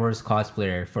Star Wars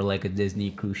cosplayer for like a Disney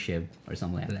cruise ship or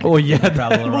something like that. Oh yeah,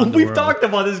 Travel around the we've world. talked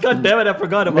about this. God damn it, I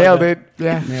forgot about Nailed that. it.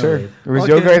 Yeah, Nailed sure. it. It was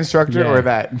Okay. yoga instructor Yeah. or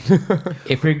that.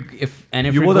 If we're You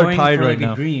we're both are going tied for right like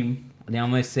now. a dream, then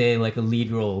I'm gonna say like a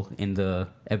lead role in the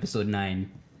episode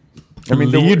 9. I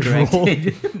mean, Lead the role.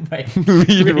 Directed by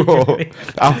lead role.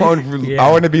 Yeah.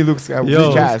 I want to be Luke Skywalker. Yo.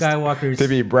 Recast Skywalker's to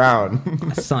be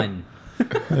Brown. son.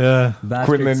 Yeah.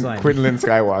 Bastard son. Quinlan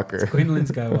Skywalker. Quinlan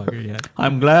Skywalker, yeah.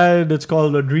 I'm glad it's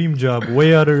called a dream job.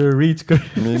 Way out of the reach.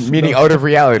 Meaning out of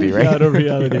reality, right? Out of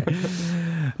reality.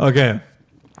 Okay.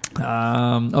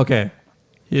 Okay.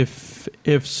 If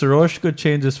Sarosh could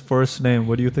change his first name,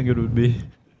 what do you think it would be?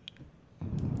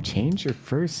 Change your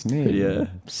first name. Yeah.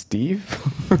 Steve?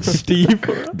 Steve?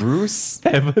 Bruce?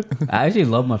 Evan? I actually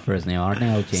love my first name. I don't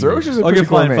think I'll change Sarosh it. is a Okay, pretty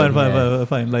cool fine, name. fine, fine, Yeah. fine,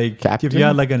 fine. Like, Captain? if you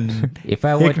had like an If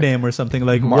I would, nickname or something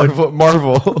like Marvel's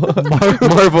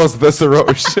the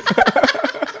Sarosh.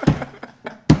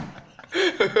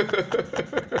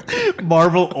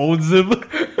 Marvel owns him.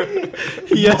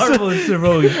 He has, Marvel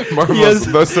Sarosh. Marvel's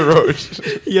the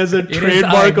Sarosh. he has a It is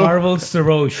trademark of Marvel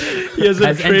Sarosh. he has a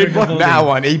has entered the trademark building. Now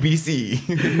on ABC.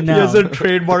 he has a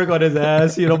trademark on his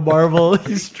ass, you know, Marvel.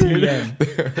 He's trade Yeah.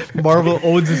 Marvel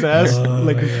owns his ass.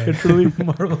 like literally.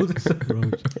 Marvel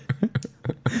Sarosh.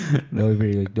 That would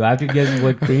be like, do I have to guess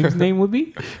what Cream's name would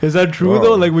be? Is that true Whoa.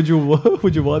 though? Like would you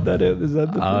want that? Is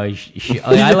that the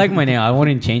I like my name. I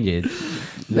wouldn't change it.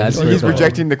 That's So he's first of all.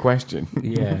 rejecting the question.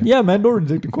 Yeah. Yeah, man, don't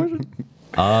reject the question.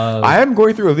 I am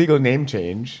going through a legal name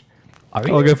change. Are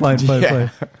you? Okay, fine. Yeah.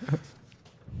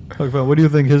 Okay, fine. What do you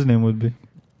think his name would be?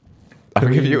 I'll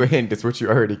give you a hint. It's what you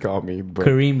already called me. But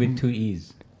Kareem with 2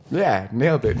 E's. yeah,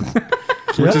 nailed it.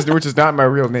 which is not my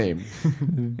real name.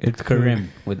 It's Kareem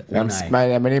with one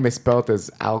I. My name is spelled as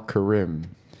Al Karim,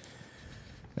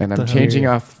 and I'm The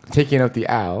hell? taking out the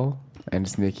Al, and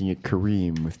just making it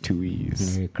Kareem with 2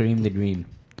 E's. Kareem the Dream.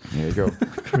 There you go.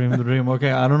 Dream the dream. Okay,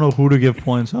 I don't know who to give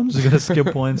points. So I'm just gonna skip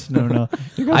points. No.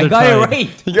 You guys I are got tied. it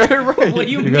right. You got it right. What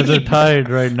do you You guys are mean? tied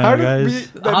right now, How did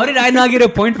guys. we- How did I not get a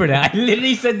point for that? I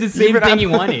literally said the same but thing I'm- you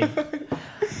wanted.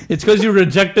 It's because you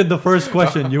rejected the first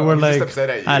question. You were I'm just like, upset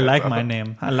at you, I that's like all. my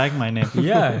name. I like my name.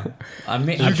 Yeah, I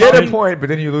mean, You get a point, but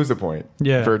then you lose a point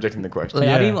Yeah. for rejecting the question. Like,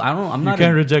 Yeah. I'm You not.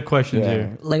 can't reject questions Yeah.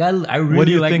 here. Like I really What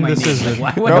do you like think my this name. is?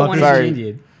 Like, why would No, I want to sorry. change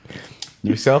it?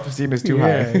 Your self-esteem is too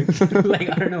high. Like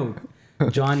I don't know,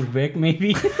 John Wick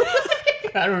maybe.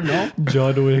 I don't know.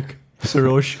 John Wick.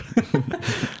 Sarosh.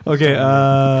 Okay.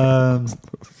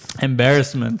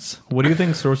 Embarrassments. What do you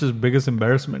think Sarosh's biggest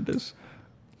embarrassment is?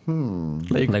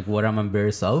 Like what I'm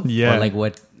embarrassed of. Yeah. Or like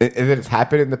what? Is it it's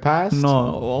happened in the past?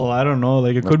 No, well, I don't know.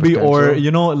 Like it Like could be, or potential?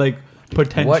 you know, like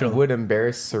potential. What would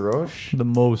embarrass Sarosh? the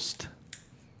most?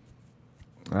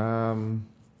 I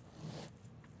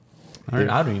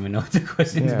don't even know what the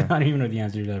question is. Yeah. I don't even know the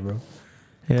answer to that, bro.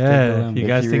 Yeah, you If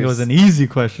guys you think it was- was an easy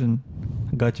question.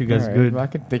 I got you guys Alright, good. well, I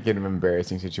can think of an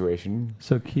embarrassing situation.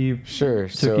 So keep Sure.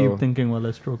 keep thinking while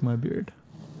I stroke my beard.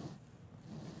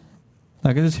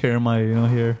 I can just hear my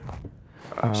hair.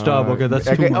 Stop. Okay, that's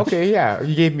too much. Okay, yeah.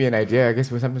 You gave me an idea. I guess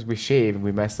sometimes we shave and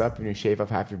we mess up and you shave off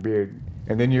half your beard.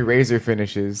 And then your razor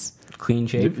finishes. Clean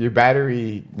shave. Your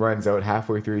battery runs out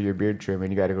halfway through your beard trim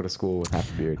and you got to go to school with half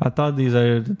a beard. I thought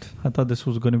this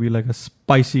was going to be like a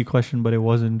spicy question, but it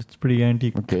wasn't. It's pretty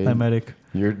anticlimactic.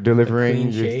 You're delivering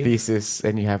clean your shave? thesis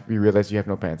and you realize you have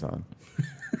no pants on.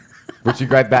 But you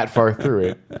got that far through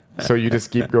it. So you just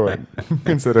keep going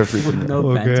instead of freaking out.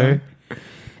 No pants Okay. on.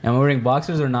 Am I wearing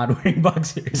boxers or not wearing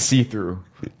boxers? See through.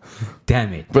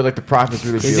 Damn it. But like the prof is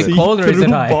really Is it feeling cold or is it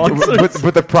See-through high? boxers?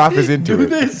 but the prof is into Do it.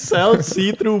 they sell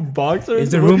see-through boxers?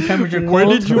 Is the room temperature Where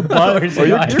cold? did you buy? Or is Oh, it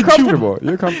you're, hot? you're comfortable.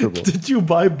 You're comfortable. Did you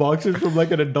buy boxers from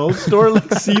like an adult store,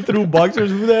 like see-through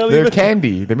boxers? Who the hell They're even?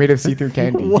 candy. They're made of see-through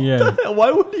candy. What Yeah. the hell? Why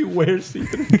would he wear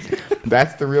see-through?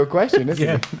 That's the real question, isn't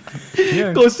Yeah. it?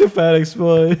 Yeah. Goes to Fat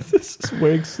Expo. This is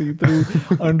wearing see-through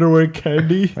underwear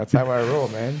candy. That's how I roll,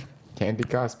 man. Candy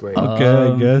cosplay. Okay,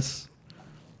 I guess.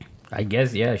 I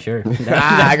guess, yeah, sure.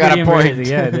 I got pretty a point.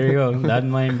 embarrassing. Yeah, there you go. That's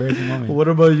my embarrassing moment. What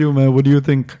about you, man? What do you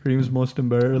think Kareem's most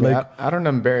embarrassed? Yeah, Like, I don't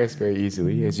embarrass very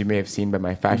easily, as you may have seen by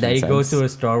my fashion That he sense. goes to a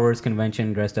Star Wars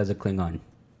convention dressed as a Klingon.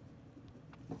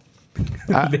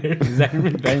 I- Is that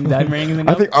ringing the I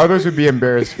note? think others would be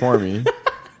embarrassed for me.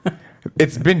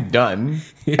 It's been done.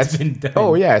 It's been done.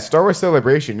 Oh yeah, Star Wars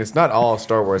Celebration. It's not all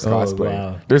Star Wars Oh, cosplay.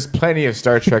 wow. There's plenty of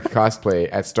Star Trek cosplay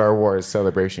at Star Wars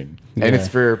Celebration, and Yeah. it's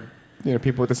for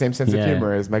people with the same sense Yeah. of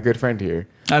humor as my good friend here.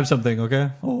 I have something, okay?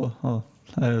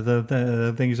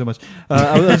 Thank you so much.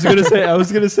 I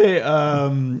was gonna say.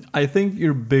 I think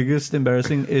your biggest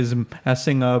embarrassing is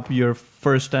messing up your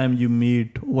first time you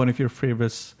meet one of your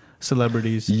favorite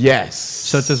celebrities, Yes,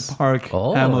 such as Park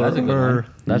Oh, Hamill that's a good or one.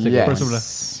 That's a good yes,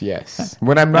 person. yes.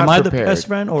 When I'm not Am I prepared. the best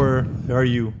friend or are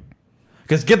you?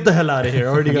 Because get the hell out of here!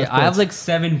 I already got. Yeah, I have points. like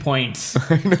 7 points.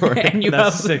 And you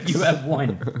That's have six. You have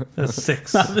 1. That's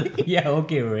 6. I was like, yeah,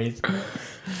 okay, right.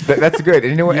 That's good.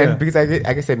 And you know what? Yeah. And because I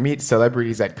guess I meet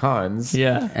celebrities at cons.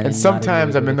 Yeah. And not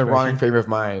sometimes a I'm in the good wrong impression. frame of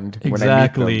mind when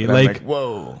Exactly. I meet them. And I'm Like, like,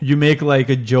 whoa. You make like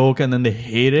a joke and then they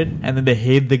hate it, and then they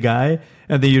hate the guy,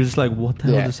 and then you're just like, "What the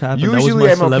hell just happened?" That was Usually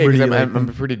my I'm okay celebrity. because like, I'm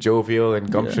a pretty jovial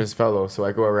and gumptious fellow, so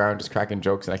I go around just cracking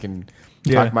jokes and I can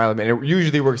Yeah. talk my element. And it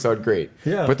usually works out great.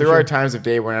 Yeah, but for there are sure. times of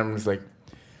day when I'm just like,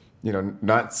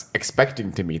 not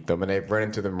expecting to meet them, and I run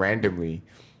into them randomly,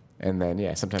 and then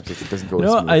sometimes it doesn't go. as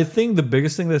smooth. I think the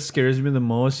biggest thing that scares me the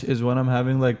most is when I'm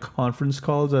having like conference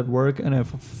calls at work, and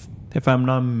if I'm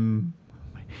not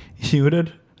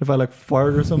muted, if I like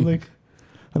fart or something,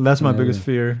 and that's my Yeah. biggest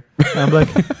fear. I'm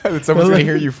like, That someone's gonna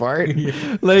hear you fart.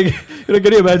 like,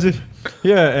 can you imagine?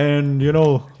 Yeah, and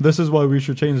this is why we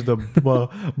should change the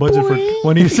budget for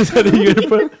when you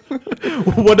said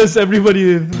what does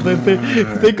everybody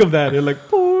think of that? You're like,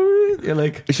 you're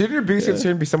like, Shouldn't your biggest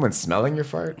concern be someone smelling your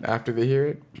fart after they hear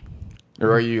it,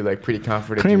 or are you like pretty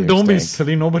confident? in Cream, your don't be stank?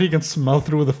 silly. Nobody can smell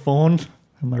through the phone.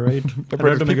 Am I right? I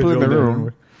there's people in the there.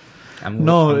 room.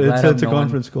 No, I'm glad it's a no one-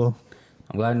 conference call.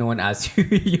 I'm glad no one asked you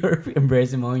your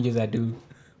embarrassing moment. You just had to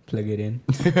plug it in.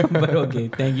 But okay,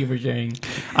 thank you for sharing.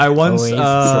 I Always.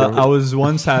 was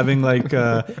once having like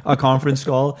a conference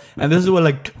call, and this is with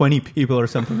like 20 people or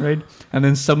something, right? And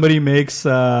then somebody makes,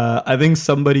 I think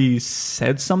somebody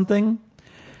said something,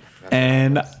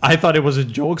 and I thought it was a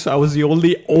joke, so I was the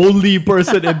only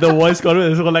person in the voice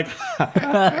conference. So like,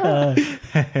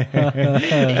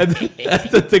 and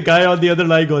the guy on the other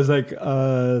line goes like,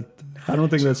 I don't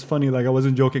think that's funny. Like I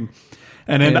wasn't joking.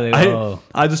 And then Really? Oh.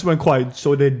 I just went quiet,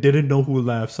 so they didn't know who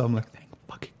laughed. So I'm like, thank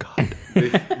fucking God.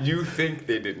 You think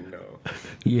they didn't know?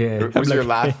 Yeah. Was your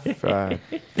laugh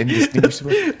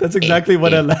indistinguishable? That's exactly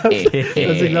what I laughed. That's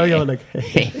exactly how I like.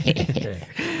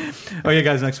 Okay,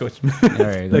 guys, next question. All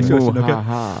right. Next Go. question, okay?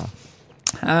 ha.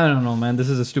 I don't know, man. This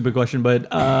is a stupid question, but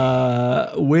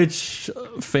which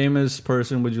famous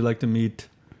person would you like to meet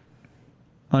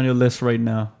on your list right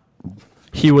now?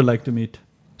 He would like to meet.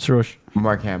 Sarosh.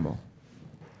 Mark Hamill.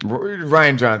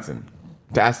 Ryan Johnson.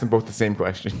 To ask them both the same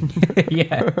question.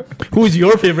 Yeah. Who's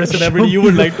your favorite celebrity you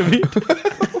would like to meet?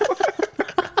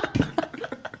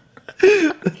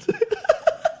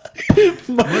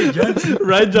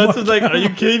 Ryan Johnson's like, are you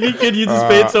kidding me? Can you just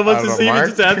pay someone to see me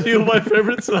just ask you who my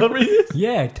favorite celebrity is?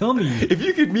 Yeah, tell me. If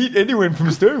you could meet anyone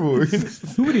from Star Wars,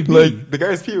 Who would it be? like the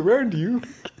guys Pete around you.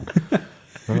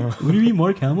 Would it be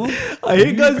Mark Hamill? I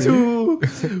hate guys who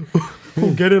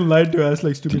get in line to ask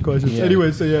like stupid questions. Yeah.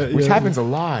 Anyway, so yeah. Which yeah. happens a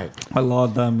lot. I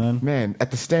love that, man. Man,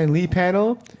 at the Stan Lee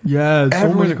panel, Yeah, so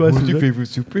everyone's many like, questions. what's your right? favorite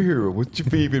superhero? What's your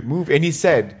favorite movie? And he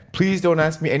said, please don't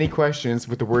ask me any questions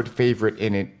with the word favorite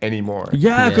in it anymore.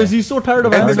 Yeah, because Yeah. he's so tired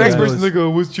of And the asking next those. person's like,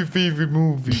 oh, what's your favorite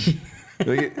movie?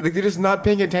 like they're just not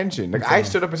paying attention. Like I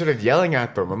stood up and started yelling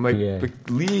at them. I'm like, Yeah.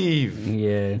 leave.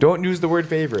 Yeah. Don't use the word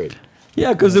favorite.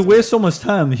 Yeah, because it wastes so much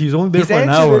time. He's only there for an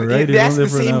hour, right? They He's ask only the there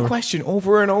for an same hour. question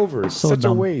over and over. So Such a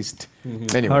dumb. waste.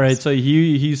 Anyways. All right, so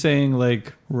he's saying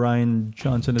like Ryan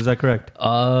Johnson. Is that correct?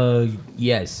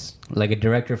 Yes, like a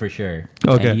director for sure.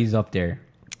 Okay. And he's up there.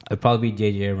 It'd probably be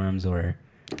J.J. Abrams or.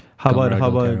 How about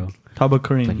Guillermo del Toro.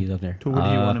 Kareem? But he's up there. Who would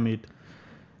you want to meet?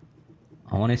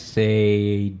 I want to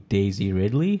say Daisy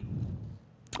Ridley.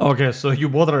 Okay, so you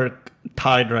both are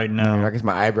tied right I now guess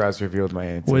my eyebrows revealed my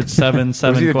answer. with seven it was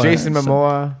either Jason questions.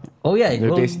 Momoa. Oh yeah, They're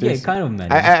well, Daisy- yeah, kind of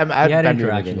met. I him. He had I'm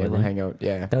interaction yeah, with we'll him. hang out.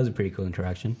 Yeah. That was a pretty cool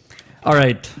interaction. All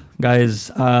right, guys.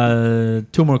 2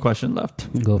 more questions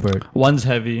left. Go for it. One's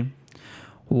heavy.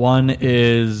 One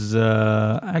is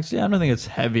actually I don't think it's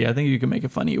heavy. I think you can make it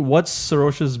funny. What's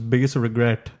Sarosh's biggest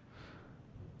regret?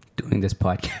 Doing this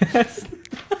podcast.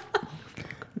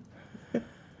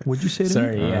 Would you say to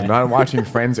Sorry, me? yeah. Not watching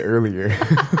Friends earlier.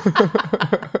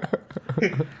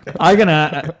 I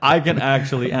can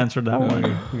actually answer that one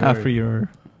after your.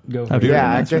 Go for Have it. you-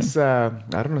 yeah, I That's guess I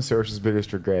don't know Soros's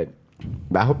biggest regret.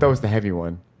 I hope that was the heavy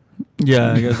one.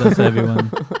 Yeah, I guess that's a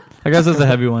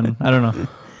heavy one. I don't know.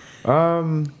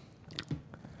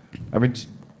 I mean,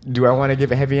 do I want to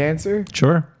give a heavy answer?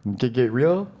 Sure. Get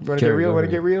real? You want to Sure, get real? go Want to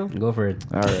for get it. real? Go for it.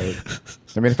 All right.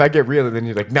 I mean, if I get real, then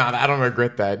you're like, nah, I don't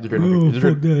regret that. You're gonna,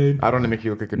 that. I don't want to make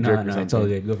you look like a No, jerk or no, something. it's all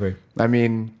good. Go for it. I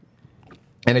mean,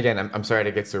 and again, I'm sorry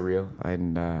to get so real,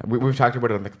 and we've talked about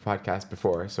it on the podcast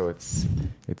before, so it's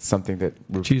something that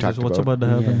we've Jesus, talked what's about. about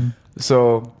to happen?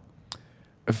 So,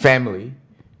 family.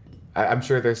 I'm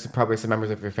sure there's probably some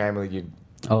members of your family you'd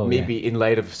maybe in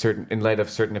light of certain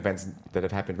events that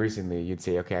have happened recently, you'd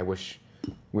say, okay, I wish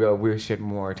we had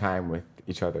more time with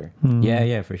each other.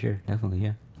 Yeah, for sure. Definitely,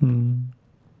 yeah.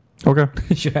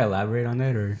 Okay. Should I elaborate on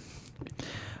that or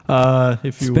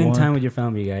If you spend want, time with your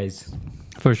family, guys?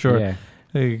 for sure. Yeah.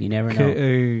 You never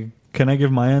Can I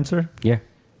give my answer? Yeah.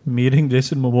 Meeting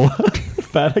Jason Momoa,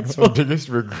 Fat Expo. Biggest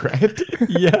regret?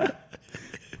 Yeah,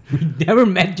 We never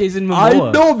met Jason I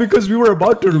Momoa. know because we were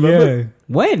about to remember Yeah.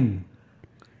 When?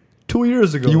 2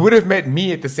 years ago. You would have met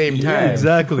me at the same Yeah, time.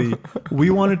 exactly. We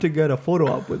wanted to get a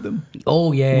photo op with them.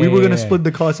 Oh yeah. We were gonna yeah. split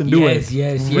the cost and do it.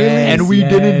 Yes, Really? yes. And we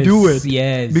didn't do it.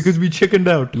 Yes. Because we chickened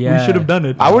out. We Yeah. should have done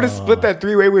it. I would have split that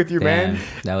three-way with you, Damn, man.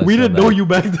 that was We so didn't know bad. you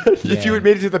back then. If you Yeah. had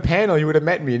made it to the panel, you would have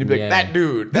met me, and you'd be like, Yeah. "That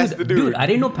dude, that's the dude." I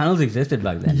didn't know panels existed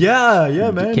back then.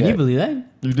 Yeah, man. Can you believe that?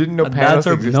 You didn't know That's panels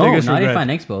our- existed. No, biggest not in regret.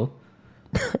 Fan Expo.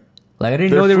 Like I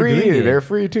didn't They're know they were free. doing it. They're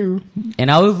free too.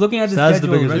 And I was looking at the That's the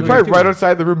schedule. biggest You're regret. probably right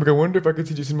outside the room. Like, I wonder if I could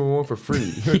see Jason Momoa for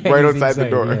free, Yeah, right he's outside the inside,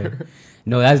 door. yeah.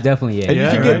 No, that's definitely it. And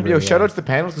Yeah, you can right. get shout outs to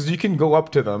panels because you can go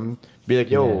up to them, be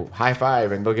like, "Yo, high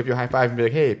five," and they'll give you a high five and be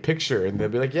like, "Hey, picture," and they'll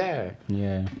be like, "Yeah,"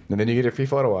 Yeah, and then you get a free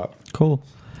photo op. Cool.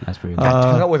 that's pretty good.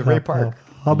 hung out with Ray Park.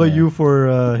 How about Yeah. you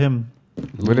for him?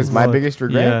 What is my What- biggest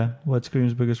regret? Yeah. What's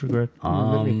Kareem's biggest regret?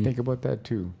 Let me think about that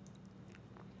too.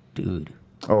 Dude.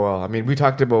 Oh well, I mean, we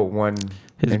talked about one.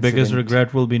 His biggest incident.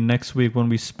 regret will be next week when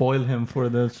we spoil him for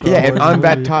the Star Yeah, and Wars on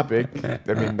that movie. topic,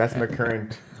 I mean, that's my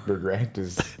current regret.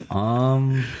 Is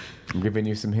Um, I'm giving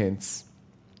you some hints.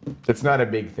 It's not a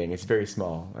big thing. It's very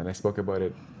small, and I spoke about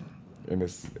it in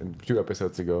 2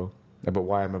 episodes ago about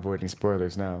why I'm avoiding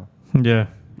spoilers now. Yeah.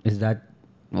 is that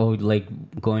like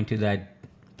going to that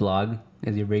blog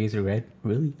is your biggest regret?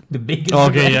 Really? The biggest?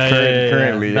 Okay, regret? yeah.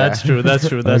 Currently, yeah. That's true. That's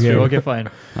true. That's Okay. true. Okay, fine.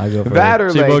 I'll go for That it. or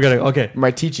So you like both gotta- okay.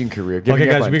 my teaching career. Okay, giving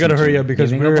up guys, on we gotta teaching. hurry up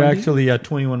because Giving up we're on actually at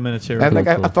 21 minutes here. And like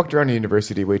Cool. I fucked around in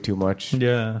university way too much.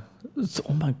 Yeah.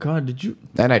 Oh my God! Did you?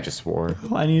 And I just swore.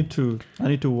 I need to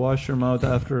wash your mouth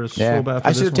after Yeah. soap after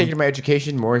I should this have taken my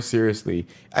education more seriously.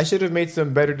 I should have made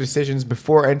some better decisions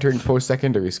before entering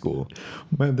post-secondary school.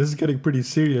 Man, this is getting pretty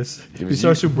serious. It He was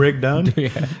starts to break down.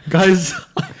 Yeah. Guys,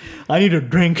 I need a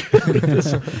drink.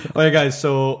 Okay, guys,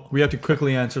 so we have to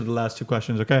quickly answer the last two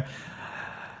questions, okay?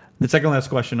 The second last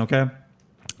question, okay?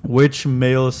 Which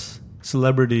male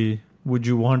celebrity would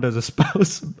you want as a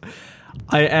spouse?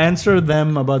 I asked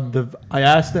them about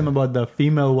the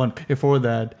female one before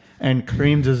that, and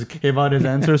Kareem just gave out his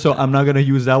answer, so I'm not gonna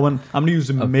use that one. I'm gonna use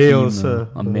a male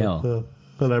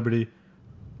celebrity.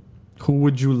 Who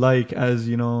would you like as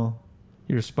your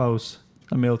spouse?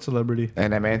 A male celebrity.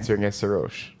 And I'm answering as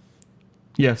Sarosh.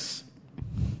 Yes.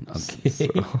 Okay.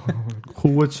 Who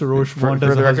would Sarosh want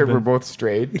For as the a record, we're husband? both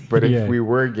straight, but Yeah. if we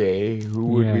were gay, who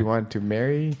would Yeah. we want to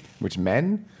marry? Which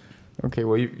men? Okay,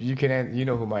 well, you can you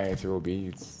know who my answer will be.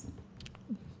 It's,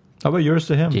 How about yours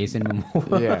to him? Jason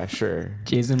Momoa. yeah, sure.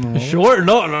 Jason Momoa. Short?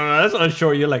 No, that's not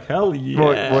short. You're like hell yeah.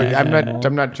 Well,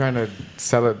 I'm not trying to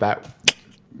sell it that.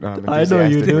 I know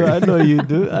you do. I enthusiastically.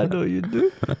 know you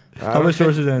do. How don't about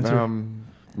yours think, to answer?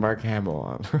 Mark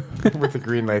Hamill with a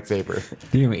green lightsaber.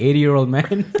 Damn, 80-year-old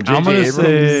man. I'm gonna J.J.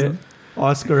 say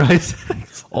Oscar Isaac.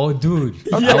 Oh, dude.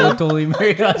 I would totally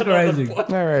marry Oscar Isaac. All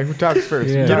right, who talks first?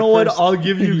 Yeah. You talk know what? first? I'll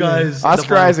give you guys. the Oscar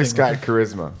final Isaac's thing. got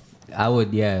charisma. I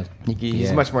would, yeah. He's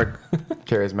Yeah. much more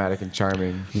charismatic and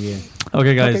charming. Yeah.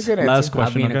 Okay, guys. Okay, good answer. Last I'll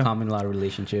question. be in a Okay? common law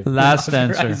relationship. Last Oscar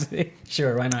answer. Isaac.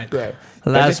 Sure, why not? Yeah.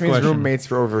 That Last just means question. roommates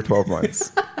for over 12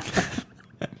 months.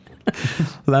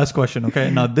 Last question.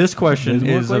 Okay. Now this question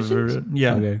There's more is questions?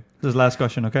 yeah. Okay. This is last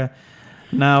question. Okay.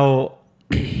 Now,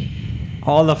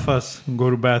 all of us go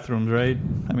to bathrooms, right?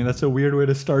 I mean, that's a weird way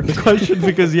to start the question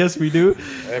because yes, we do.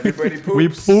 Everybody poops. We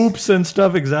poops and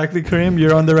stuff. Exactly, Kareem.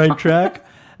 You're on the right track.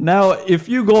 Now, if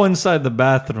you go inside the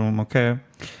bathroom, okay,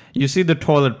 you see the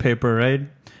toilet paper, right?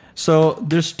 So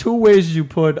there's two ways you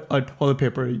put a toilet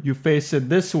paper. You face it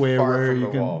this way, Far where from you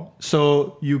the can. wall.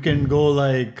 So you can go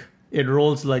like it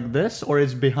rolls like this, or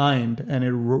it's behind and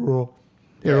it rolls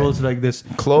like this.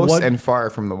 Close What- and far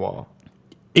from the wall.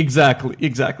 Exactly.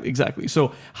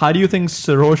 So how do you think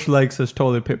Sarosh likes his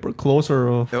toilet paper? Close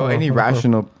or No, any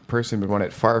rational person would want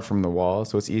it far from the wall,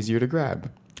 so it's easier to grab.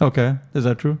 Okay, is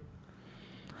that true?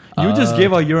 You just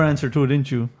gave out your answer too,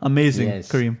 didn't you? Amazing, Yes.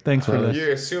 Kareem. Thanks for that.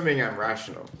 You're assuming I'm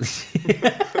rational.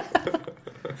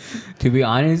 To be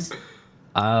honest,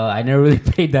 I never really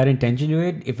paid that attention to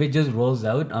it. If it just rolls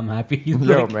out, I'm happy. Yo,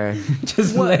 Like, man.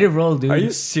 just let it roll, dude. Are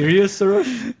you serious,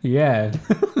 Sarosh? Yeah.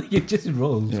 It just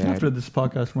rolls. Yeah. After this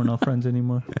podcast, we're not friends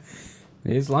anymore.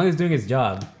 As long as it's doing its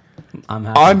job, I'm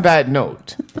happy. On that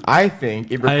note, I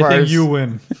think it requires. I think you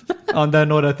win. On that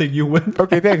note, I think you win.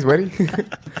 Okay, thanks, buddy.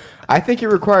 I think it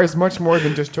requires much more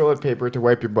than just toilet paper to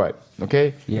wipe your butt.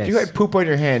 Okay? Yes. If you had poop on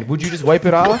your hand, would you just wipe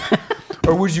it off,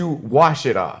 or would you wash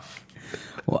it off?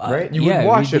 Well, Right? You yeah, would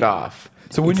wash we it did- off.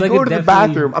 So when It's you like go a to the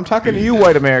definitely- bathroom, I'm talking to you,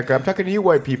 white America. I'm talking to you,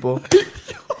 white people.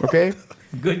 Okay?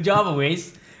 Good job,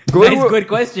 Awais. Go Nice, to a- good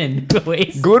question,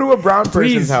 Awais. Go to a brown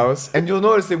person's Please. house, and you'll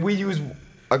notice that we use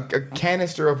a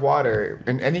canister of water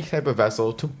in any type of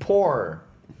vessel to pour.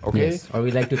 Okay? Yes, or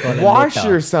we like to call it Wash lota.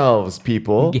 yourselves,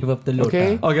 people. Give up the lota.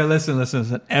 Okay? Okay,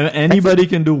 listen. Anybody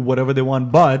can do whatever they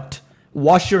want, but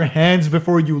wash your hands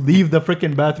before you leave the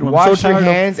freaking bathroom. I'm Wash so your tired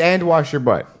of- hands and wash your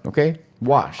butt. Okay?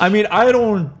 Wash. I mean, I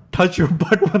don't touch your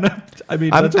butt when I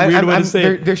mean, that's a weird way to say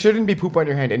it. There shouldn't be poop on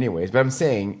your hand anyways, but I'm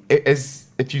saying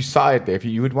if you saw it there, if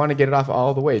you would want to get it off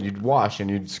all the way, you'd wash and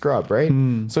you'd scrub, right?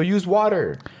 So use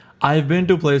water. I've been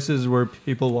to places where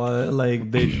people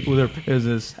like they do their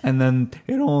business and then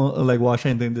they don't like wash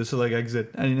anything. Just like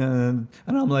exit, and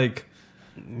I'm like,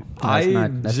 That's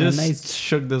not just nice.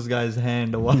 shook this guy's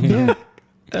hand a while. Yeah.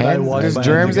 And I washed There's my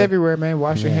germs hands again. everywhere, man.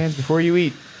 Wash your Yeah. hands before you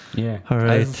eat. Yeah. All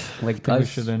right, Like I think we us.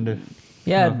 should end it.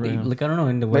 Yeah, Not right now. like I don't know,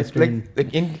 in the Like, Western...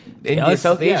 like in India, us,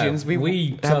 South yeah, Asians,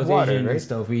 we have South water, Asian right?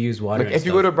 stuff, we use water. Like and if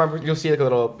you go to a stuff. bar, you'll see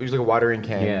like usually a watering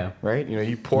can, Yeah. right? You know,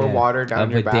 you pour Yeah. water down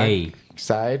A your bidet. back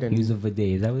side, and Use a bidet.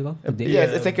 Is that what it's called? Bidet? yeah,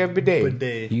 it's like a bidet.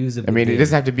 Bidet. Use a I bidet. mean, it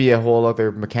doesn't have to be a whole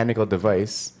other mechanical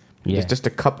device. Yeah. It's just a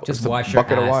cup, Just a wash your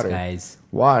bucket ass, of water. guys.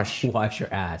 Wash. Wash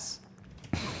your ass.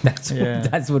 That's Yeah.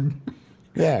 what, that's what.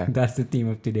 Yeah. That's the theme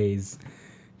of today's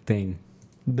thing.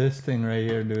 This thing right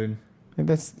here, dude. And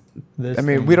that's. This I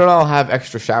mean, thing. we don't all have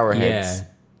extra shower heads. Yeah.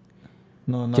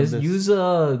 No, not Just this. use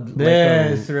a.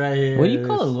 This like a, right here. What do you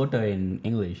call a lota in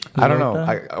English? I don't know.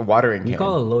 Lota? A watering can. We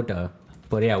call it a lota,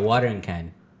 but yeah, watering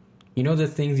can. You know the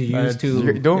things you use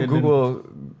You to. don't It Google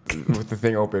with the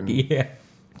thing open. Yeah.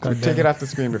 Take it off the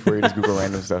screen before you just Google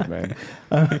random stuff, man.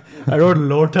 I wrote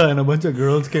Lota and a bunch of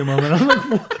girls came up and I'm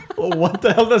like, what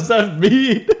the hell does that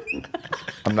mean?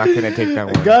 I'm not going to take that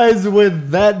one. Guys,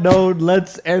 with that note,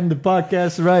 let's end the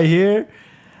podcast right here.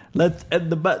 Let's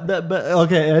end the...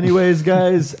 Okay, anyways,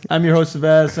 guys, I'm your host,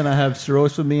 Savas, and I have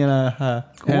Saros with me, and I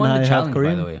Who won the have challenge, by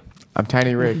Kareem. the way? I'm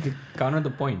Tiny Rick. Counter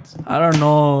the points. I don't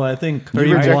know. I think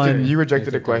Kareem won. You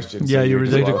rejected a question. Yeah, you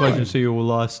rejected a disqualified. question, so you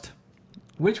lost.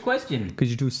 Which question? Because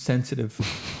you're too sensitive.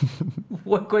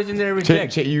 What question did I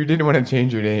reject? You didn't want to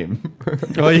change your name.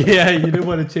 Oh, yeah, you didn't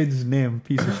want to change his name,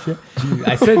 piece of shit.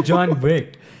 I said John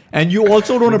Brick. And you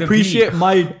also don't With a appreciate B.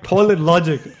 my toilet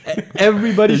logic.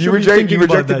 Everybody should You be rejected thinking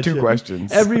about that 2 shit.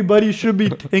 questions. Everybody should be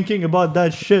thinking about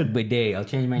that shit Bidet. I'll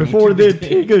change my before name they to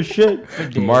take a shit.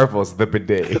 Bidet. Marvel's the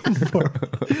bidet.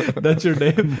 That's your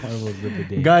name. Marvel's the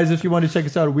bidet. Guys, if you want to check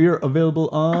us out, we are available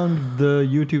on the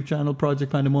YouTube channel Project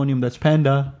Pandemonium. That's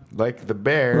Panda, Like the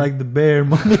bear. like the bear.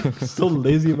 Money. So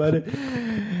lazy about it.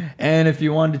 And if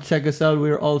you want to check us out,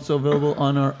 we're also available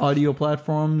on our audio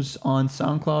platforms on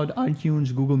SoundCloud,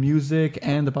 iTunes, Google Music,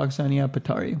 and the Pakistani app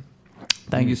Atari.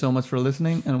 Thank you so much for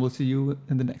listening, and we'll see you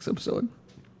in the next episode.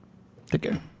 Take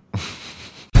care.